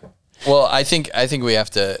 Yeah. Well, I think we have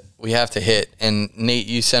to hit, and Nate,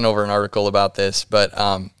 you sent over an article about this, but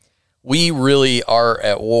we really are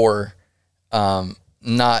at war,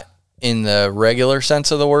 not in the regular sense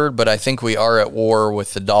of the word, but I think we are at war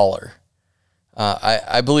with the dollar.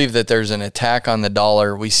 I believe that there's an attack on the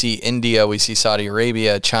dollar. We see India, we see Saudi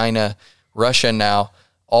Arabia, China, Russia now,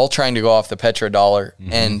 all trying to go off the petrodollar,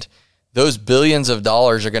 and those billions of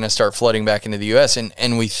dollars are going to start flooding back into the U.S.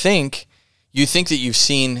 And we think, you think that you've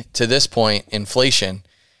seen to this point inflation.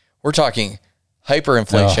 We're talking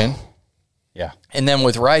hyperinflation. Oh. Yeah. And then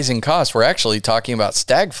with rising costs, we're actually talking about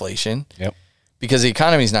stagflation. Yep. Because the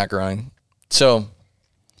economy's not growing. So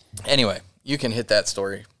anyway, you can hit that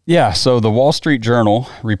story. Yeah. So the Wall Street Journal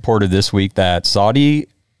reported this week that Saudi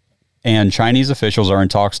and Chinese officials are in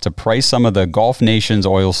talks to price some of the Gulf nations'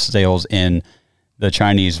 oil sales in the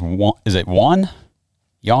Chinese, is it yuan,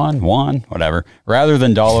 whatever, rather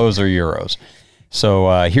than dollars or euros.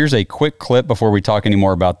 So here's a quick clip before we talk any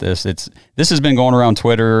more about this. This has been going around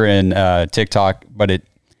Twitter and TikTok, but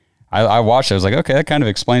I watched it. I was like, okay, that kind of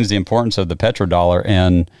explains the importance of the petrodollar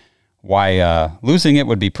and why losing it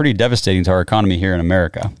would be pretty devastating to our economy here in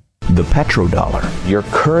America. The petrodollar. Your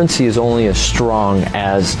currency is only as strong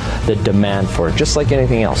as the demand for it, just like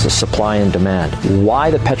anything else, the supply and demand.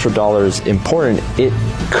 Why the petrodollar is important, it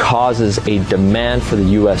causes a demand for the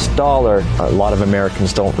US dollar. A lot of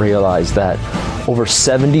Americans don't realize that over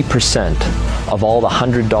 70% of all the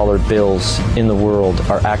 $100 bills in the world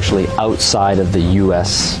are actually outside of the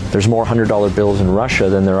US. There's more $100 bills in Russia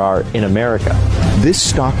than there are in America. This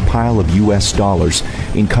stockpile of US dollars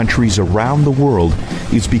in countries around the world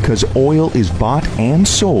is because oil is bought and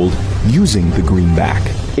sold using the greenback.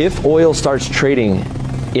 If oil starts trading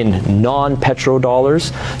in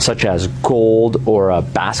non-petrodollars, such as gold or a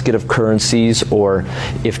basket of currencies, or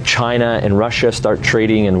if China and Russia start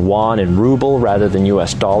trading in yuan and ruble rather than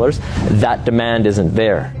US dollars, that demand isn't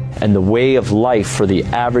there. And the way of life for the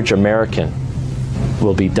average American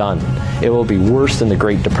will be done. It will be worse than the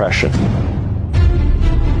Great Depression.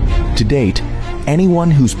 To date, anyone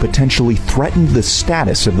who's potentially threatened the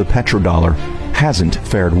status of the petrodollar hasn't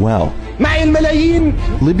fared well.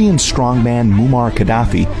 Libyan strongman Muammar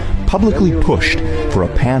Gaddafi publicly pushed for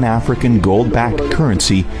a Pan-African gold-backed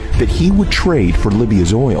currency that he would trade for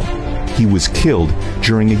Libya's oil. He was killed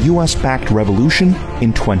during a US-backed revolution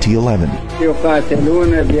in 2011.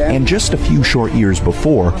 And just a few short years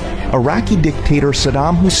before, Iraqi dictator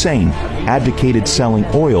Saddam Hussein advocated selling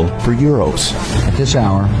oil for euros. At this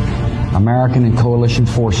hour, American and coalition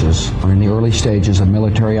forces are in the early stages of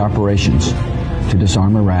military operations to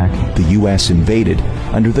disarm Iraq. The U.S. invaded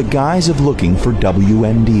under the guise of looking for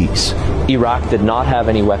WMDs. Iraq did not have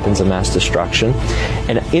any weapons of mass destruction.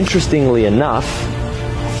 And interestingly enough,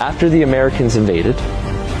 after the Americans invaded,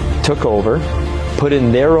 took over, put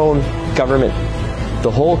in their own government,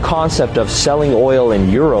 the whole concept of selling oil in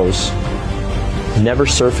euros never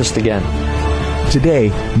surfaced again. Today,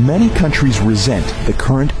 many countries resent the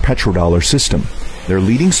current petrodollar system. Their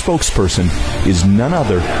leading spokesperson is none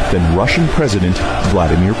other than Russian President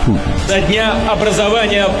Vladimir Putin.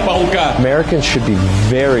 Americans should be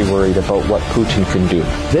very worried about what Putin can do.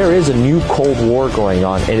 There is a new Cold War going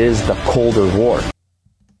on. It is the colder war.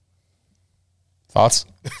 Thoughts?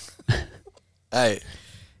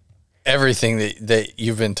 Everything that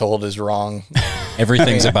you've been told is wrong.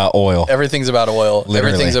 Everything's about oil. Everything's about oil.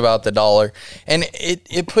 Literally. Everything's about the dollar. And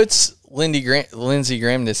it puts Lindsey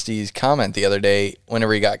Graham's comment the other day,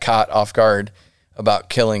 whenever he got caught off guard about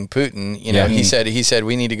killing Putin. You know, he said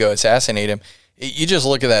we need to go assassinate him. You just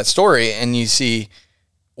look at that story and you see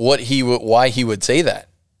why he would say that.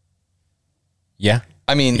 Yeah.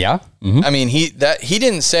 I mean, Yeah. I mean, he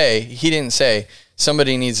didn't say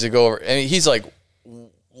somebody needs to go over. I mean, he's like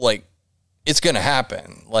it's going to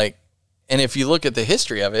happen. Like, and if you look at the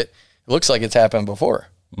history of it, it looks like it's happened before.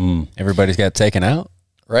 Everybody's got taken out.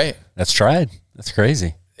 Right. That's tried. That's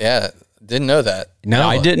crazy. Yeah. Didn't know that. No,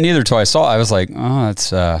 I didn't either till I saw it. I was like, oh,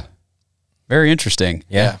 that's very interesting.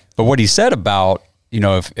 Yeah. But what he said about, you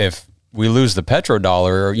know, if we lose the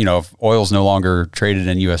petrodollar, or, you know, if oil's no longer traded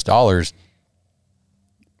in US dollars,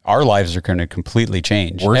 our lives are going to completely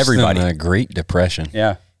change. Worse Everybody. than the Great Depression.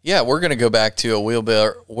 Yeah. Yeah, we're going to go back to a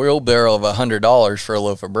wheelbarrow of $100 for a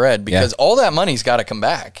loaf of bread because all that money's got to come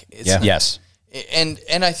back. Yes. And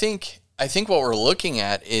I think what we're looking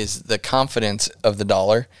at is the confidence of the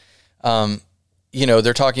dollar. You know,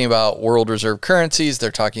 they're talking about world reserve currencies. They're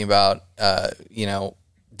talking about, you know,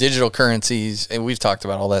 digital currencies. And we've talked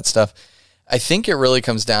about all that stuff. I think it really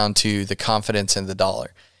comes down to the confidence in the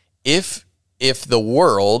dollar. If the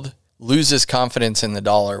world loses confidence in the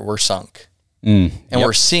dollar, we're sunk. And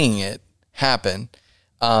we're seeing it happen.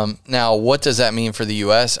 Now, what does that mean for the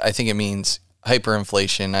U.S.? I think it means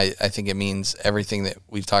hyperinflation. I think it means everything that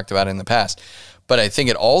we've talked about in the past. But I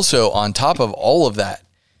think it also, on top of all of that,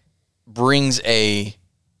 brings an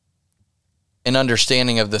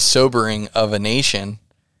understanding of the sobering of a nation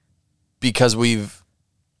because we've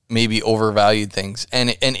maybe overvalued things.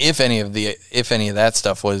 And if any of that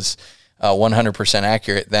stuff was 100%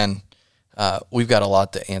 accurate, then we've got a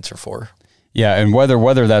lot to answer for. Yeah, and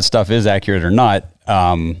whether that stuff is accurate or not,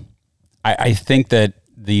 I think that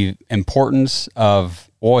the importance of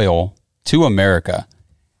oil to America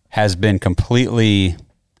has been completely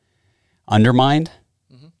undermined.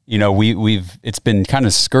 You know, it's been kind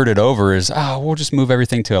of skirted over as, we'll just move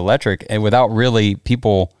everything to electric, and without really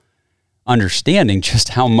people understanding just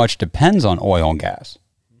how much depends on oil and gas.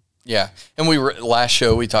 Yeah. And last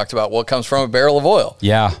show, we talked about what comes from a barrel of oil.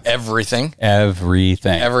 Yeah. Everything.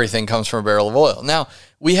 Everything comes from a barrel of oil. Now,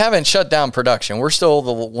 we haven't shut down production. We're still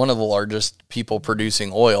one of the largest people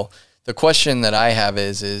producing oil. The question that I have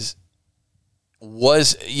is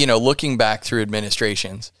looking back through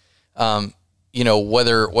administrations,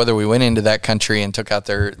 whether we went into that country and took out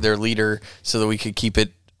their leader so that we could keep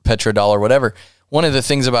it petrodollar, whatever. One of the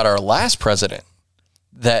things about our last president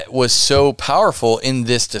that was so powerful in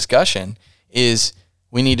this discussion is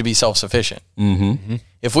we need to be self-sufficient. Mm-hmm.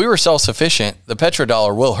 If we were self-sufficient, the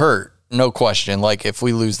petrodollar will hurt, no question. Like if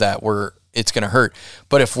we lose that, it's going to hurt.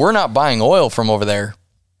 But if we're not buying oil from over there,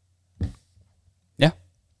 yeah.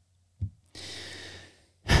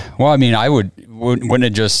 Well, I mean, wouldn't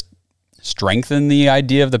it just strengthen the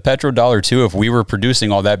idea of the petrodollar too if we were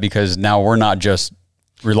producing all that, because now we're not just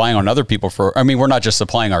relying on other people we're not just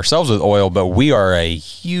supplying ourselves with oil, but we are a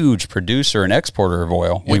huge producer and exporter of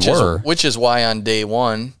oil. Which is why on day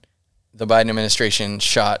one, the Biden administration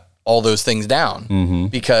shot all those things down,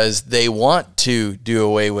 because they want to do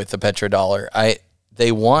away with the petrodollar.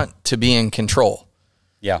 They want to be in control.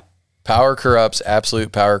 Yeah. Power corrupts,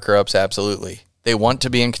 absolute power corrupts, absolutely. They want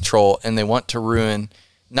to be in control, and they want to ruin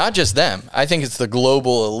not just them. I think it's the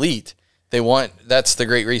global elite. That's the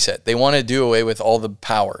Great Reset. They want to do away with all the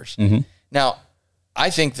powers. Mm-hmm. Now, I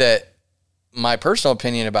think that my personal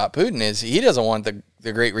opinion about Putin is he doesn't want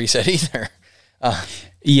the Great Reset either.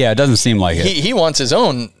 Yeah, it doesn't seem like it. He wants his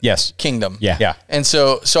own kingdom. Yeah. And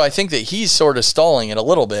so I think that he's sort of stalling it a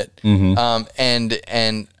little bit. Mm-hmm.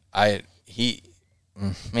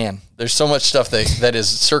 There's so much stuff that is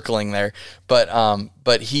circling there,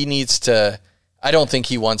 but he needs to. I don't think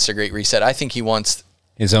he wants a Great Reset. I think he wants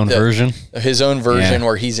his own version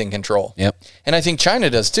where he's in control. Yep. And I think China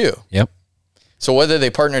does too. Yep. So whether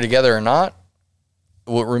they partner together or not,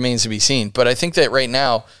 what remains to be seen. But I think that right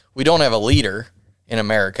now we don't have a leader in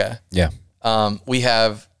America. Yeah. We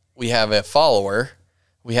have a follower.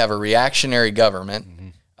 We have a reactionary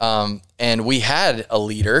government. And we had a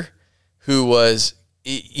leader who was,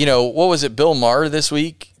 what was it? Bill Maher this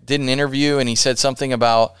week did an interview, and he said something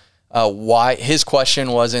about why his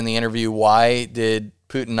question was in the interview, why did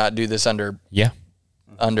Putin not do this under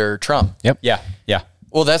Trump? Yep. Yeah.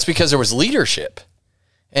 Well, that's because there was leadership,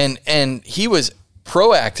 and he was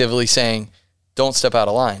proactively saying, "Don't step out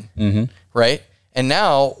of line." Mm-hmm. Right? And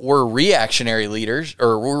now we're reactionary leaders,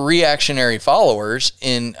 or we're reactionary followers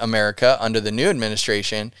in America under the new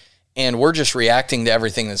administration, and we're just reacting to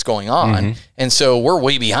everything that's going on, and so we're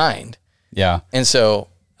way behind. Yeah. And so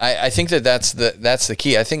I think that's the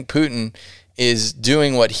key. I think Putin is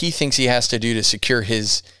doing what he thinks he has to do to secure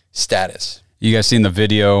his status. You guys seen the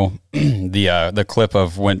video, the clip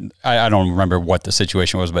of when, I don't remember what the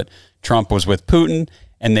situation was, but Trump was with Putin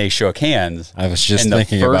and they shook hands. I was just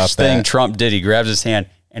thinking about that. The first thing Trump did, he grabs his hand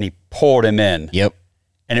and he pulled him in. Yep.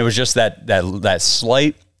 And it was just that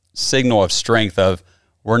slight signal of strength of,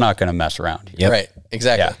 we're not going to mess around here. Yep. Right.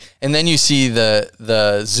 Exactly. Yeah. And then you see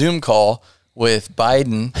the Zoom call with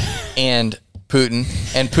Biden and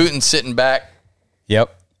Putin sitting back.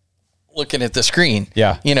 Yep. Looking at the screen.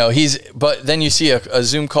 Yeah. But then you see a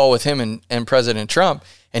Zoom call with him and President Trump,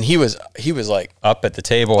 and he was like up at the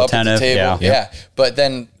table, attentive. Yeah. But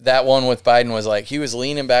then that one with Biden was like, he was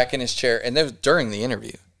leaning back in his chair, and that was during the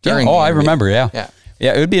interview. I remember. Yeah. Yeah.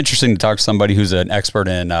 Yeah. It would be interesting to talk to somebody who's an expert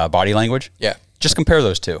in body language. Yeah. Just compare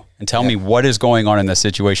those two and tell me what is going on in this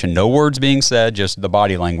situation. No words being said, just the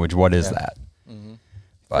body language. What is that? Mm-hmm.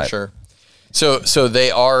 For sure. So they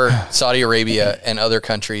are, Saudi Arabia and other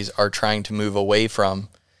countries are trying to move away from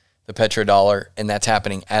the petrodollar, and that's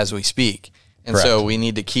happening as we speak. And Correct. So we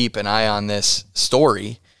need to keep an eye on this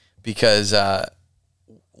story because,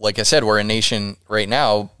 like I said, we're a nation right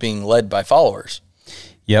now being led by followers.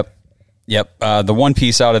 Yep. The one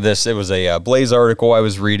piece out of this, it was a Blaze article I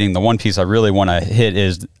was reading. The one piece I really want to hit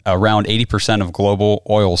is around 80% of global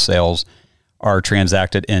oil sales are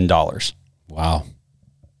transacted in dollars. Wow.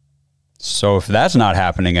 So if that's not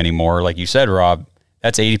happening anymore, like you said, Rob,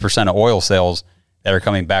 that's 80% of oil sales that are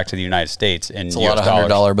coming back to the United States in US dollars. It's a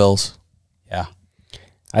lot of $100 bills. Yeah.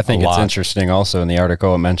 I think it's interesting also in the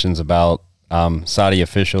article it mentions about Saudi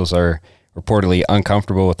officials are reportedly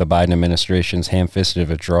uncomfortable with the Biden administration's ham-fisted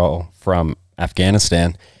withdrawal from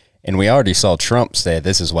Afghanistan. And we already saw Trump say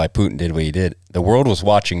this is why Putin did what he did. The world was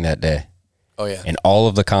watching that day. Oh, yeah. And all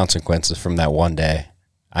of the consequences from that one day.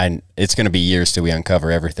 It's going to be years till we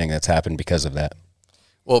uncover everything that's happened because of that.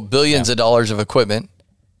 Well, billions of dollars of equipment.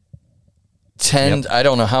 10, I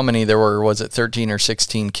don't know how many there were. Was it 13 or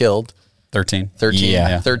 16 killed? 13. 13.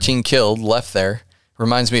 Yeah. 13 killed, left there.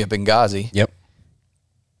 Reminds me of Benghazi. Yep.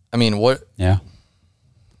 I mean, what? Yeah.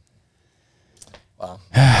 Wow.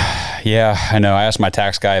 Yeah, I know. I asked my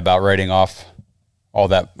tax guy about writing off all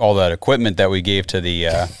that equipment that we gave to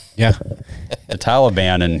the the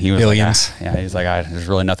Taliban, and he was billions. Like, he's like, there's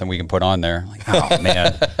really nothing we can put on there. I'm like, oh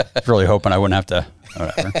man, I was really hoping I wouldn't have to.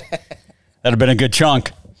 Whatever. That'd have been a good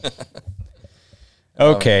chunk.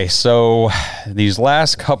 Okay, so these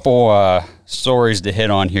last couple stories to hit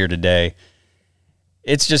on here today,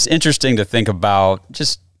 it's just interesting to think about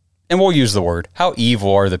and we'll use the word, how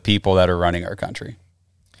evil are the people that are running our country?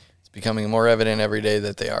 It's becoming more evident every day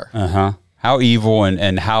that they are. How evil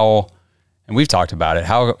and how, and we've talked about it,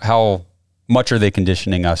 how much are they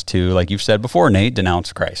conditioning us to, like you've said before, Nate,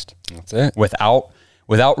 denounce Christ? That's it.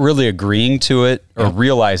 Without really agreeing to it or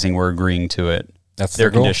realizing we're agreeing to it. They're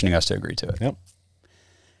conditioning us to agree to it. Yep.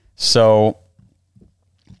 So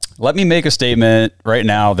let me make a statement right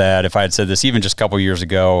now that if I had said this even just a couple years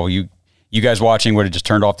ago, you guys watching would have just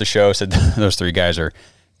turned off the show, said those three guys are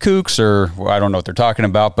kooks or I don't know what they're talking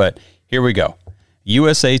about, but here we go.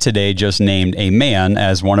 USA Today just named a man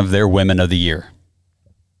as one of their Women of the Year.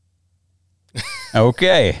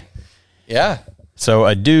 Okay. Yeah. So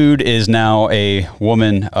a dude is now a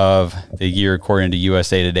Woman of the Year according to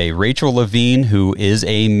USA Today. Rachel Levine, who is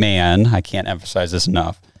a man, I can't emphasize this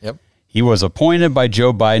enough. Yep. He was appointed by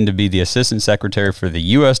Joe Biden to be the Assistant Secretary for the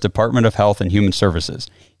U.S. Department of Health and Human Services.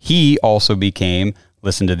 He also became,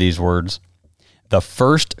 listen to these words, the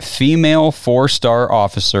first female 4-star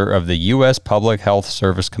officer of the U.S. Public Health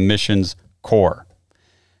Service Commission's Corps.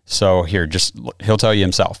 So here, he'll tell you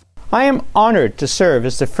himself. I am honored to serve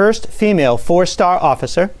as the first female 4-star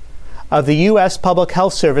officer of the U.S. Public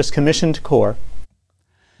Health Service Commissioned Corps.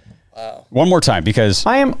 Wow. One more time, because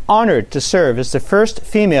I am honored to serve as the first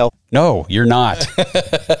female. No, you're not.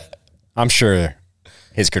 I'm sure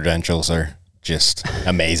his credentials are just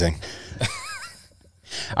amazing.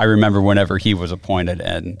 I remember whenever he was appointed,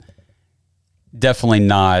 and definitely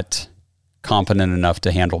not competent enough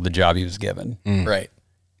to handle the job he was given. Right.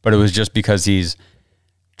 But it was just because he's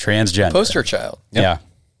transgender. Poster child. Yep. Yeah.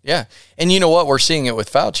 Yeah. And you know what? We're seeing it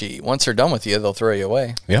with Fauci. Once they're done with you, they'll throw you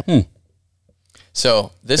away. Yep.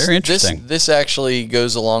 So Very interesting. this actually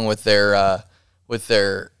goes along with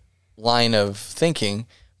their line of thinking,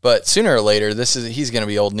 but sooner or later he's going to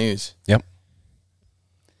be old news. Yep.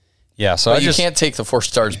 Yeah, so you can't take the 4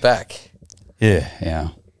 stars back. Yeah.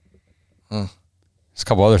 There's a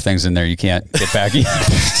couple other things in there you can't get back.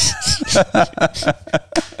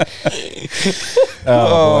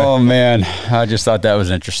 Oh man, I just thought that was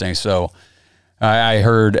interesting. So I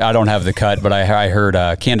heard, I don't have the cut, but I heard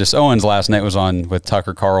Candace Owens last night was on with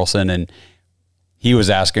Tucker Carlson, and he was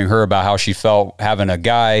asking her about how she felt having a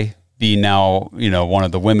guy be now, one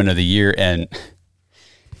of the Women of the Year. And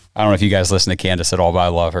I don't know if you guys listen to Candace at all, but I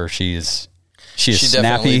love her. She snappy.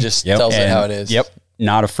 Definitely just tells it how it is. Yep.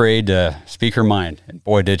 Not afraid to speak her mind. And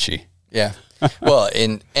boy, did she. Yeah. Well,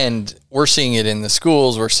 and we're seeing it in the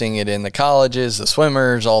schools. We're seeing it in the colleges, the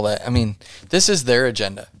swimmers, all that. I mean, this is their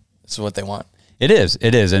agenda. This is what they want. It is.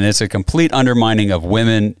 And it's a complete undermining of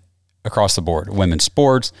women across the board. Women's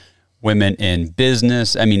sports, women in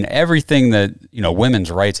business. I mean, everything that, women's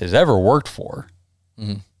rights has ever worked for.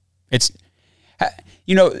 Mm-hmm. It's,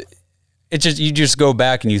 it's just, you just go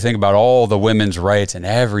back and you think about all the women's rights and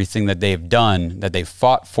everything that they've done, that they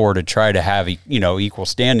fought for to try to have, equal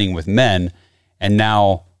standing with men. And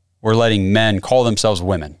now we're letting men call themselves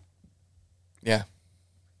women. Yeah.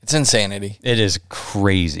 It's insanity. It is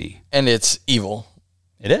crazy. And it's evil.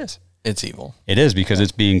 It is. It's evil. It is, because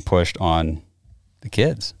it's being pushed on the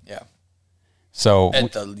kids. Yeah. So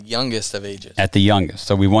at the youngest of ages. At the youngest.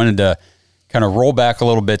 So we wanted to kind of roll back a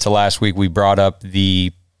little bit to last week. We brought up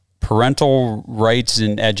the Parental Rights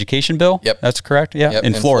in Education bill. Yep. That's correct. Yeah. Yep.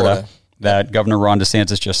 In Florida. That Governor Ron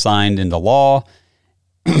DeSantis just signed into law.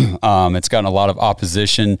 It's gotten a lot of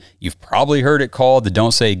opposition. You've probably heard it called the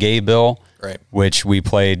Don't Say Gay bill. Right. Which we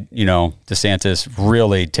played, DeSantis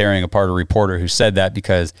really tearing apart a reporter who said that,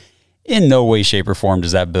 because in no way, shape, or form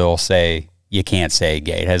does that bill say you can't say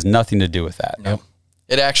gay. It has nothing to do with that. No.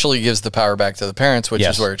 It actually gives the power back to the parents, which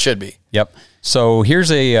is where it should be. Yep. So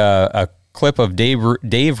here's a clip of Dave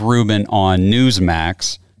Rubin on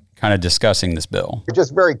Newsmax kind of discussing this bill.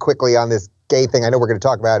 Just very quickly on this gay thing, I know we're going to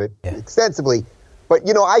talk about it extensively, But,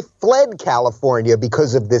 you know, I fled California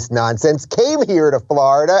because of this nonsense, came here to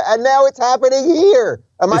Florida, and now it's happening here.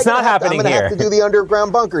 It's not happening here. I'm going to have to do the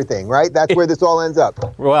underground bunker thing, right? That's where this all ends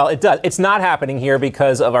up. Well, it does. It's not happening here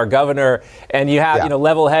because of our governor, and you have,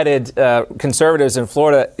 level-headed conservatives in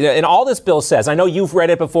Florida. And all this bill says, I know you've read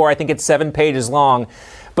it before, I think it's 7 pages long,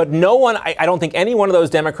 but no one, I don't think any one of those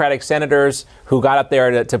Democratic senators who got up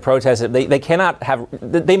there to protest it, they cannot have,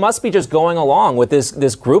 they must be just going along with this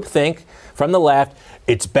groupthink from the left.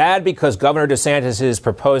 It's bad because Governor DeSantis is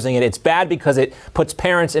proposing it. It's bad because it puts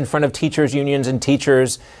parents in front of teachers' unions and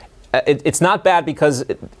teachers. It's not bad because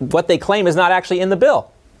what they claim is not actually in the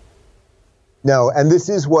bill. No, and this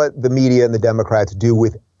is what the media and the Democrats do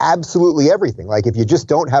with absolutely everything. Like, if you just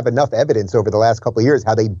don't have enough evidence over the last couple of years,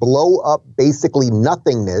 how they blow up basically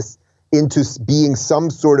nothingness into being some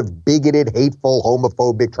sort of bigoted, hateful,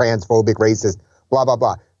 homophobic, transphobic, racist, blah, blah,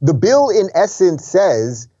 blah. The bill, in essence,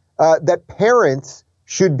 says that parents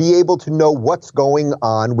should be able to know what's going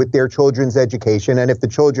on with their children's education. And if the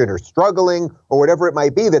children are struggling or whatever it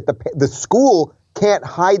might be, that the school can't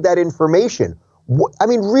hide that information. I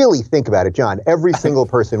mean, really think about it, John. Every single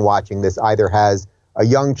person watching this either has a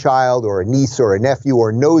young child or a niece or a nephew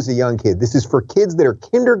or knows a young kid. This is for kids that are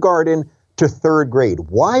kindergarten to 3rd grade.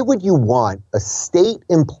 Why would you want a state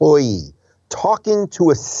employee talking to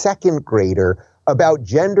a 2nd grader about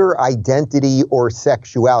gender identity or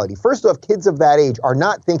sexuality? First off, kids of that age are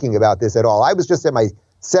not thinking about this at all. I was just at my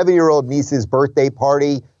 7-year-old niece's birthday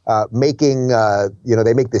party making,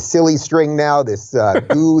 they make this silly string now, this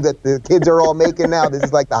goo that the kids are all making now. This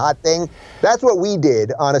is like the hot thing. That's what we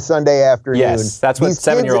did on a Sunday afternoon. Yes, that's what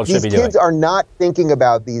 7-year-olds should be doing. These kids are not thinking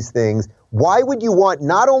about these things. Why would you want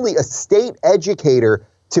not only a state educator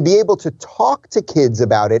to be able to talk to kids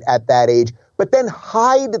about it at that age, but then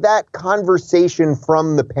hide that conversation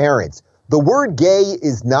from the parents? The word gay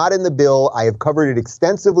is not in the bill. I have covered it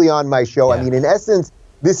extensively on my show. Yeah. I mean, in essence,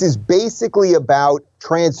 this is basically about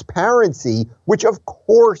transparency, which of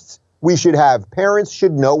course we should have. Parents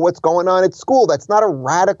should know what's going on at school. That's not a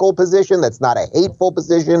radical position. That's not a hateful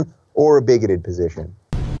position or a bigoted position.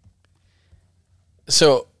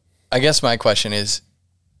 So I guess my question is,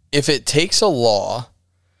 if it takes a law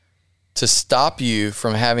to stop you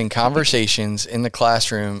from having conversations in the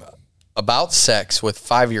classroom about sex with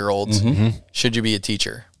 5-year-olds, should you be a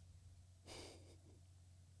teacher?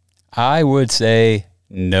 I would say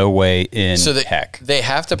no way in heck. They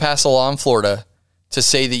have to pass a law in Florida to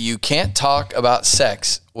say that you can't talk about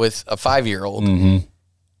sex with a 5-year-old,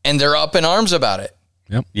 and they're up in arms about it.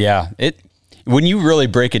 Yep. Yeah. When you really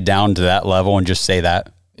break it down to that level and just say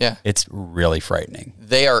that, it's really frightening.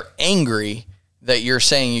 They are angry that you're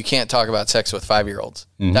saying you can't talk about sex with 5-year-olds.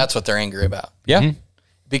 That's what they're angry about. Yeah.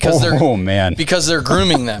 Because they're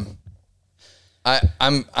grooming them.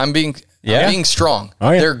 I'm being strong.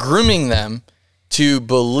 Oh, yeah. They're grooming them to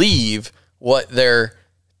believe what their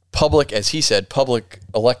public, as he said, public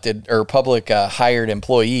elected or public hired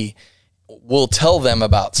employee will tell them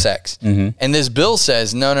about sex. And this bill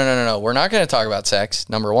says, no, we're not going to talk about sex,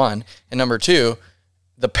 number one. And number two,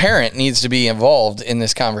 the parent needs to be involved in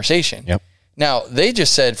this conversation. Yep. Now, they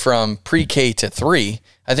just said from pre-K to 3.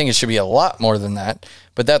 I think it should be a lot more than that,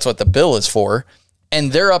 but that's what the bill is for.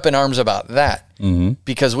 And they're up in arms about that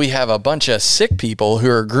because we have a bunch of sick people who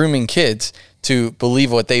are grooming kids to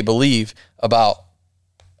believe what they believe about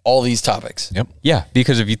all these topics. Yep. Yeah,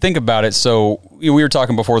 because if you think about it, so we were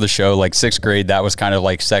talking before the show, like 6th grade, that was kind of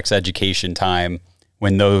like sex education time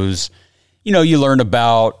when those, you learn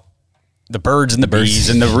about the birds and the bees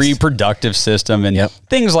and the reproductive system and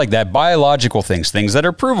things like that, biological things that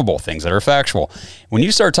are provable, things that are factual. When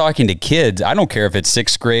you start talking to kids, I don't care if it's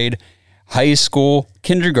 6th grade, high school,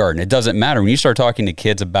 kindergarten, it doesn't matter. When you start talking to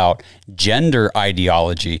kids about gender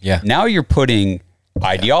ideology, now you're putting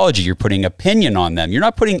ideology, you're putting opinion on them. You're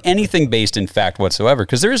not putting anything based in fact whatsoever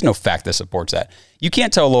because there is no fact that supports that. You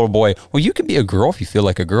can't tell a little boy, well, you can be a girl if you feel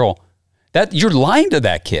like a girl. That you're lying to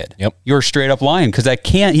that kid. Yep. You're straight up lying because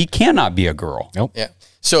he cannot be a girl. Nope. Yeah.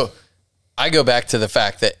 So I go back to the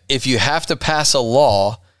fact that if you have to pass a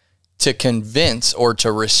law to convince or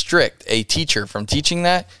to restrict a teacher from teaching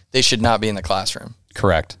that, they should not be in the classroom.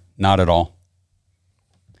 Correct. Not at all.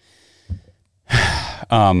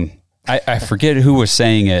 I forget who was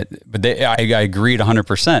saying it, but I agreed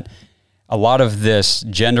 100%. A lot of this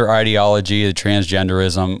gender ideology, the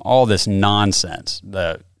transgenderism, all this nonsense,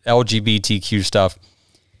 the LGBTQ stuff,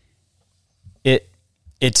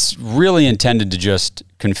 it's really intended to just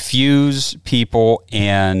confuse people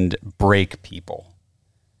and break people.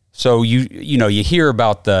 So you hear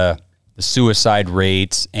about the suicide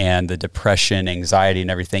rates and the depression, anxiety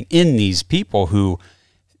and everything in these people who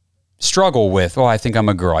struggle with, I think I'm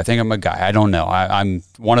a girl, I think I'm a guy, I don't know, I'm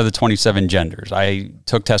one of the 27 genders, I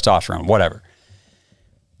took testosterone, whatever.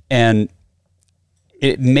 And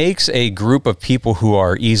it makes a group of people who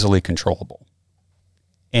are easily controllable.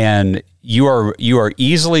 And you are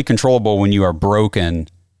easily controllable when you are broken,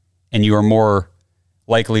 and you are more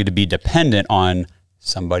likely to be dependent on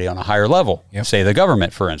somebody on a higher level, say the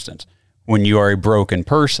government, for instance, when you are a broken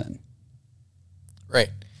person. Right.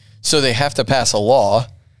 So they have to pass a law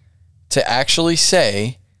to actually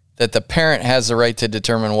say that the parent has the right to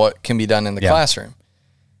determine what can be done in the classroom.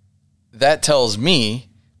 That tells me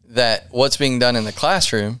that what's being done in the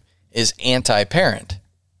classroom is anti-parent.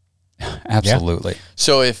 Absolutely.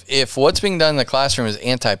 So if what's being done in the classroom is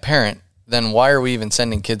anti-parent, then why are we even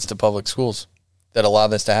sending kids to public schools that allow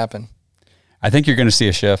this to happen? I think you're going to see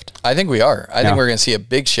a shift. I think we are. I think we're going to see a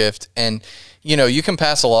big shift. And, you can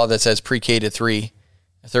pass a law that says pre-K to 3,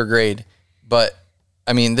 3rd grade, but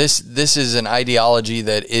I mean, this is an ideology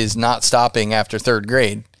that is not stopping after 3rd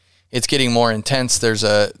grade. It's getting more intense.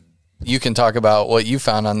 You can talk about what you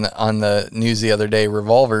found on the news the other day,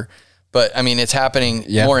 Revolver, but I mean, it's happening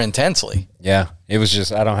more intensely. Yeah, it was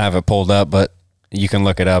just, I don't have it pulled up, but you can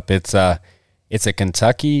look it up. It's a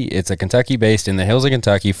Kentucky based in the hills of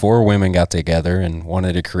Kentucky. 4 women got together and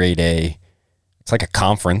wanted to create it's like a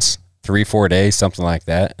conference, 3-4 days, something like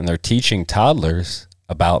that. And they're teaching toddlers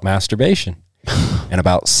about masturbation and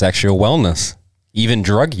about sexual wellness, even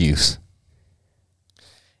drug use.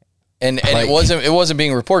 And it wasn't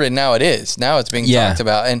being reported. Now it is. Now it's being talked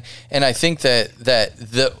about. And I think that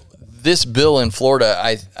this bill in Florida,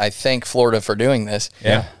 I thank Florida for doing this.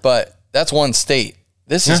 Yeah. But that's one state.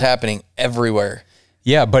 This is happening everywhere.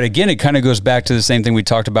 Yeah, but again, it kind of goes back to the same thing we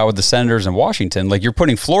talked about with the senators in Washington. Like, you're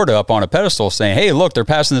putting Florida up on a pedestal saying, hey, look, they're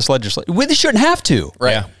passing this legislation. They shouldn't have to.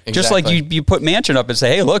 Right. Yeah, exactly. Just like you put Manchin up and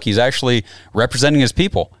say, hey, look, he's actually representing his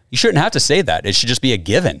people. You shouldn't have to say that. It should just be a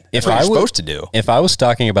given. That's what you're supposed to do. If I was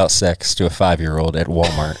talking about sex to a 5-year-old at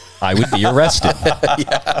Walmart, I would be arrested.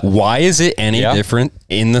 Why is it any different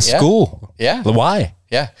in the school? Yeah. Why?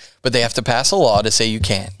 Yeah. But they have to pass a law to say you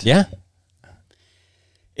can't. Yeah.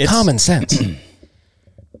 It's common sense.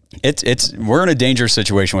 We're in a dangerous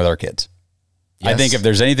situation with our kids. Yes. I think if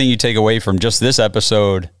there's anything you take away from just this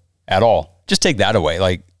episode at all, just take that away.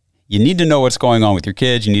 Like, you need to know what's going on with your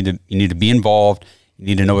kids. You need to be involved. You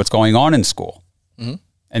need to know what's going on in school. Mm-hmm.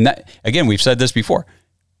 And that, again, we've said this before.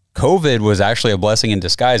 COVID was actually a blessing in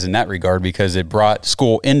disguise in that regard, because it brought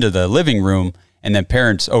school into the living room, and then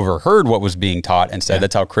parents overheard what was being taught and said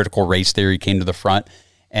that's how critical race theory came to the front.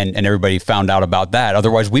 And everybody found out about that.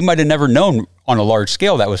 Otherwise, we might have never known on a large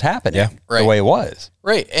scale that was happening the way it was.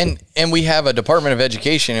 Right. And we have a Department of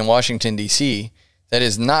Education in Washington, D.C. that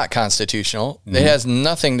is not constitutional. Mm-hmm. It has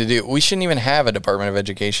nothing to do. We shouldn't even have a Department of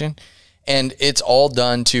Education. And it's all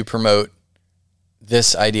done to promote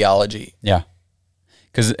this ideology. Yeah.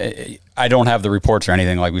 Because I don't have the reports or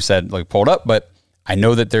anything, like we said, like pulled up, but I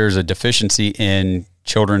know that there's a deficiency in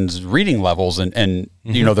children's reading levels and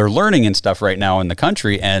mm-hmm. They're learning and stuff right now in the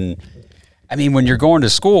country. And I mean, when you're going to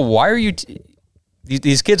school, why are you,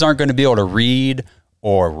 these kids aren't going to be able to read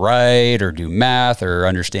or write or do math or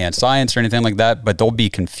understand science or anything like that, but they'll be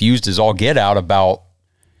confused as all get out about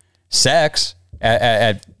sex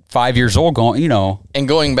at 5 years old And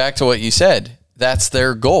going back to what you said, that's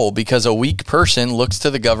their goal, because a weak person looks to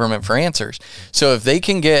the government for answers. So if they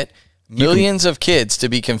can get millions of kids to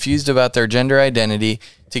be confused about their gender identity,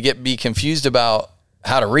 to be confused about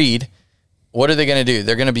how to read, what are they going to do?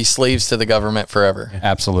 They're going to be slaves to the government forever.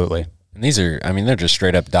 Absolutely. And they're just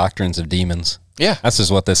straight up doctrines of demons. Yeah. That's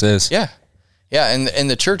just what this is. Yeah. Yeah. And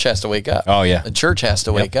the church has to wake up. Oh, yeah. The church has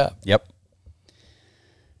to wake up. Yep.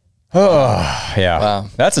 Oh, yeah. Wow.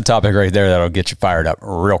 That's a topic right there that'll get you fired up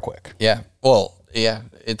real quick. Yeah. Well, yeah.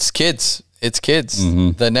 It's kids.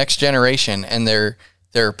 Mm-hmm. The next generation, and their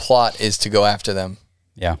plot is to go after them.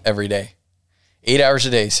 Yeah. Every day. 8 hours a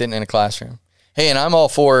day sitting in a classroom. Hey, and I'm all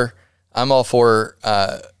for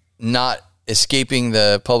not escaping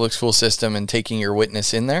the public school system and taking your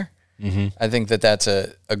witness in there. Mm-hmm. I think that's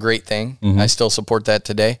a great thing. Mm-hmm. I still support that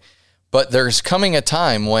today. But there's coming a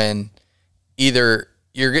time when either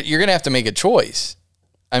you're going to have to make a choice.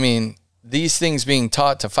 I mean, these things being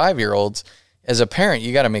taught to 5-year-olds, as a parent,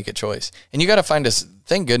 you got to make a choice. And you got to find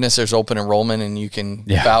thank goodness there's open enrollment, and you can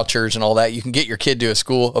vouchers and all that. You can get your kid to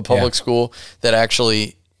a public school that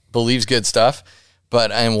actually believes good stuff,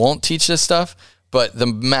 and won't teach this stuff. But the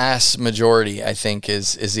mass majority, I think,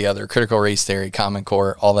 is the other critical race theory, Common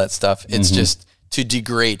Core, all that stuff. It's mm-hmm. just to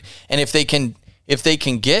degrade. And if they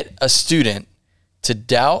can get a student to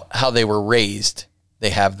doubt how they were raised, they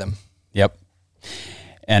have them. Yep.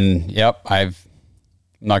 And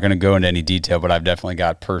I'm not going to go into any detail, but I've definitely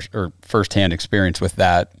got firsthand experience with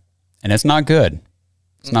that, and it's not good.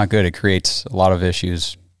 It's not good. It creates a lot of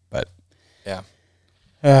issues, but yeah.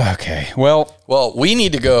 Okay. Well, we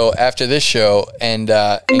need to go after this show and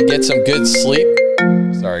get some good sleep.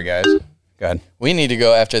 Sorry, guys. Go ahead. We need to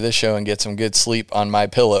go after this show and get some good sleep on My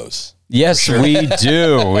Pillows. Yes, we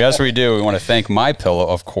do. Yes, we do. We want to thank My Pillow,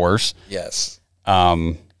 of course. Yes.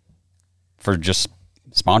 For just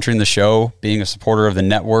sponsoring the show, being a supporter of the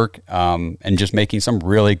network, and just making some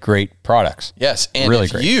really great products. Yes, and really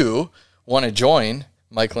if you want to join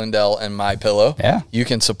Mike Lindell and My Pillow, you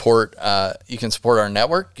can support our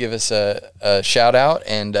network. Give us a shout out,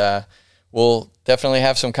 and we'll definitely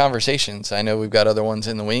have some conversations. I know we've got other ones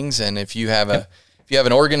in the wings, and if you have an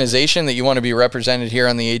organization that you want to be represented here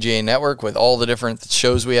on the AGA network with all the different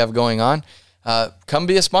shows we have going on, come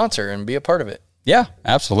be a sponsor and be a part of it. Yeah,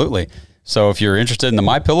 absolutely. So if you're interested in the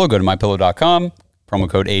My Pillow, go to mypillow.com, promo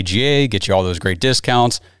code AGA, get you all those great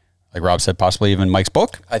discounts. Like Rob said, possibly even Mike's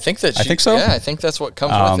book. I think so. Yeah, I think that's what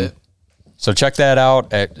comes with it. So check that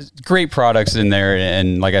out. Great products in there,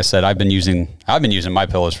 and like I said, I've been using My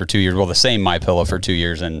Pillows for 2 years. Well, the same My Pillow for 2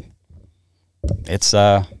 years, and it's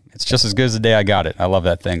just as good as the day I got it. I love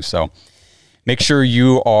that thing. So make sure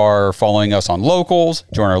you are following us on Locals.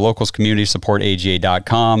 Join our Locals community. Support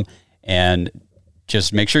AGA.com, and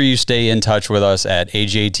just make sure you stay in touch with us at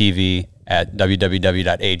AGA TV at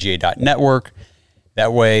www.aga.network.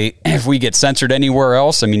 That way, if we get censored anywhere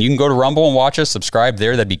else, I mean, you can go to Rumble and watch us, subscribe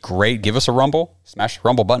there. That'd be great. Give us a Rumble. Smash the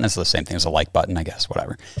Rumble button. It's the same thing as a like button, I guess,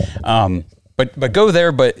 whatever. But go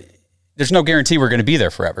there, but there's no guarantee we're going to be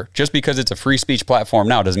there forever. Just because it's a free speech platform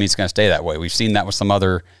now doesn't mean it's going to stay that way. We've seen that with some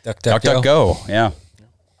other DuckDuckGo. Yeah.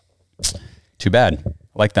 Too bad. I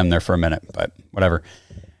like them there for a minute, but whatever.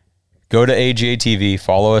 Go to AGA TV.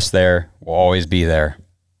 Follow us there. We'll always be there.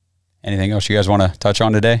 Anything else you guys want to touch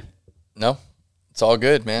on today? No. It's all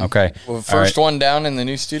good, man. Okay. Well, first one down in the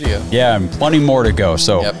new studio. Yeah, and plenty more to go.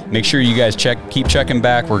 So make sure you guys keep checking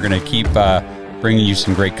back. We're going to keep bringing you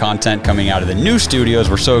some great content coming out of the new studios.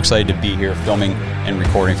 We're so excited to be here filming and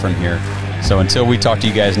recording from here. So until we talk to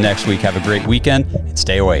you guys next week, have a great weekend and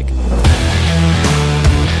stay awake.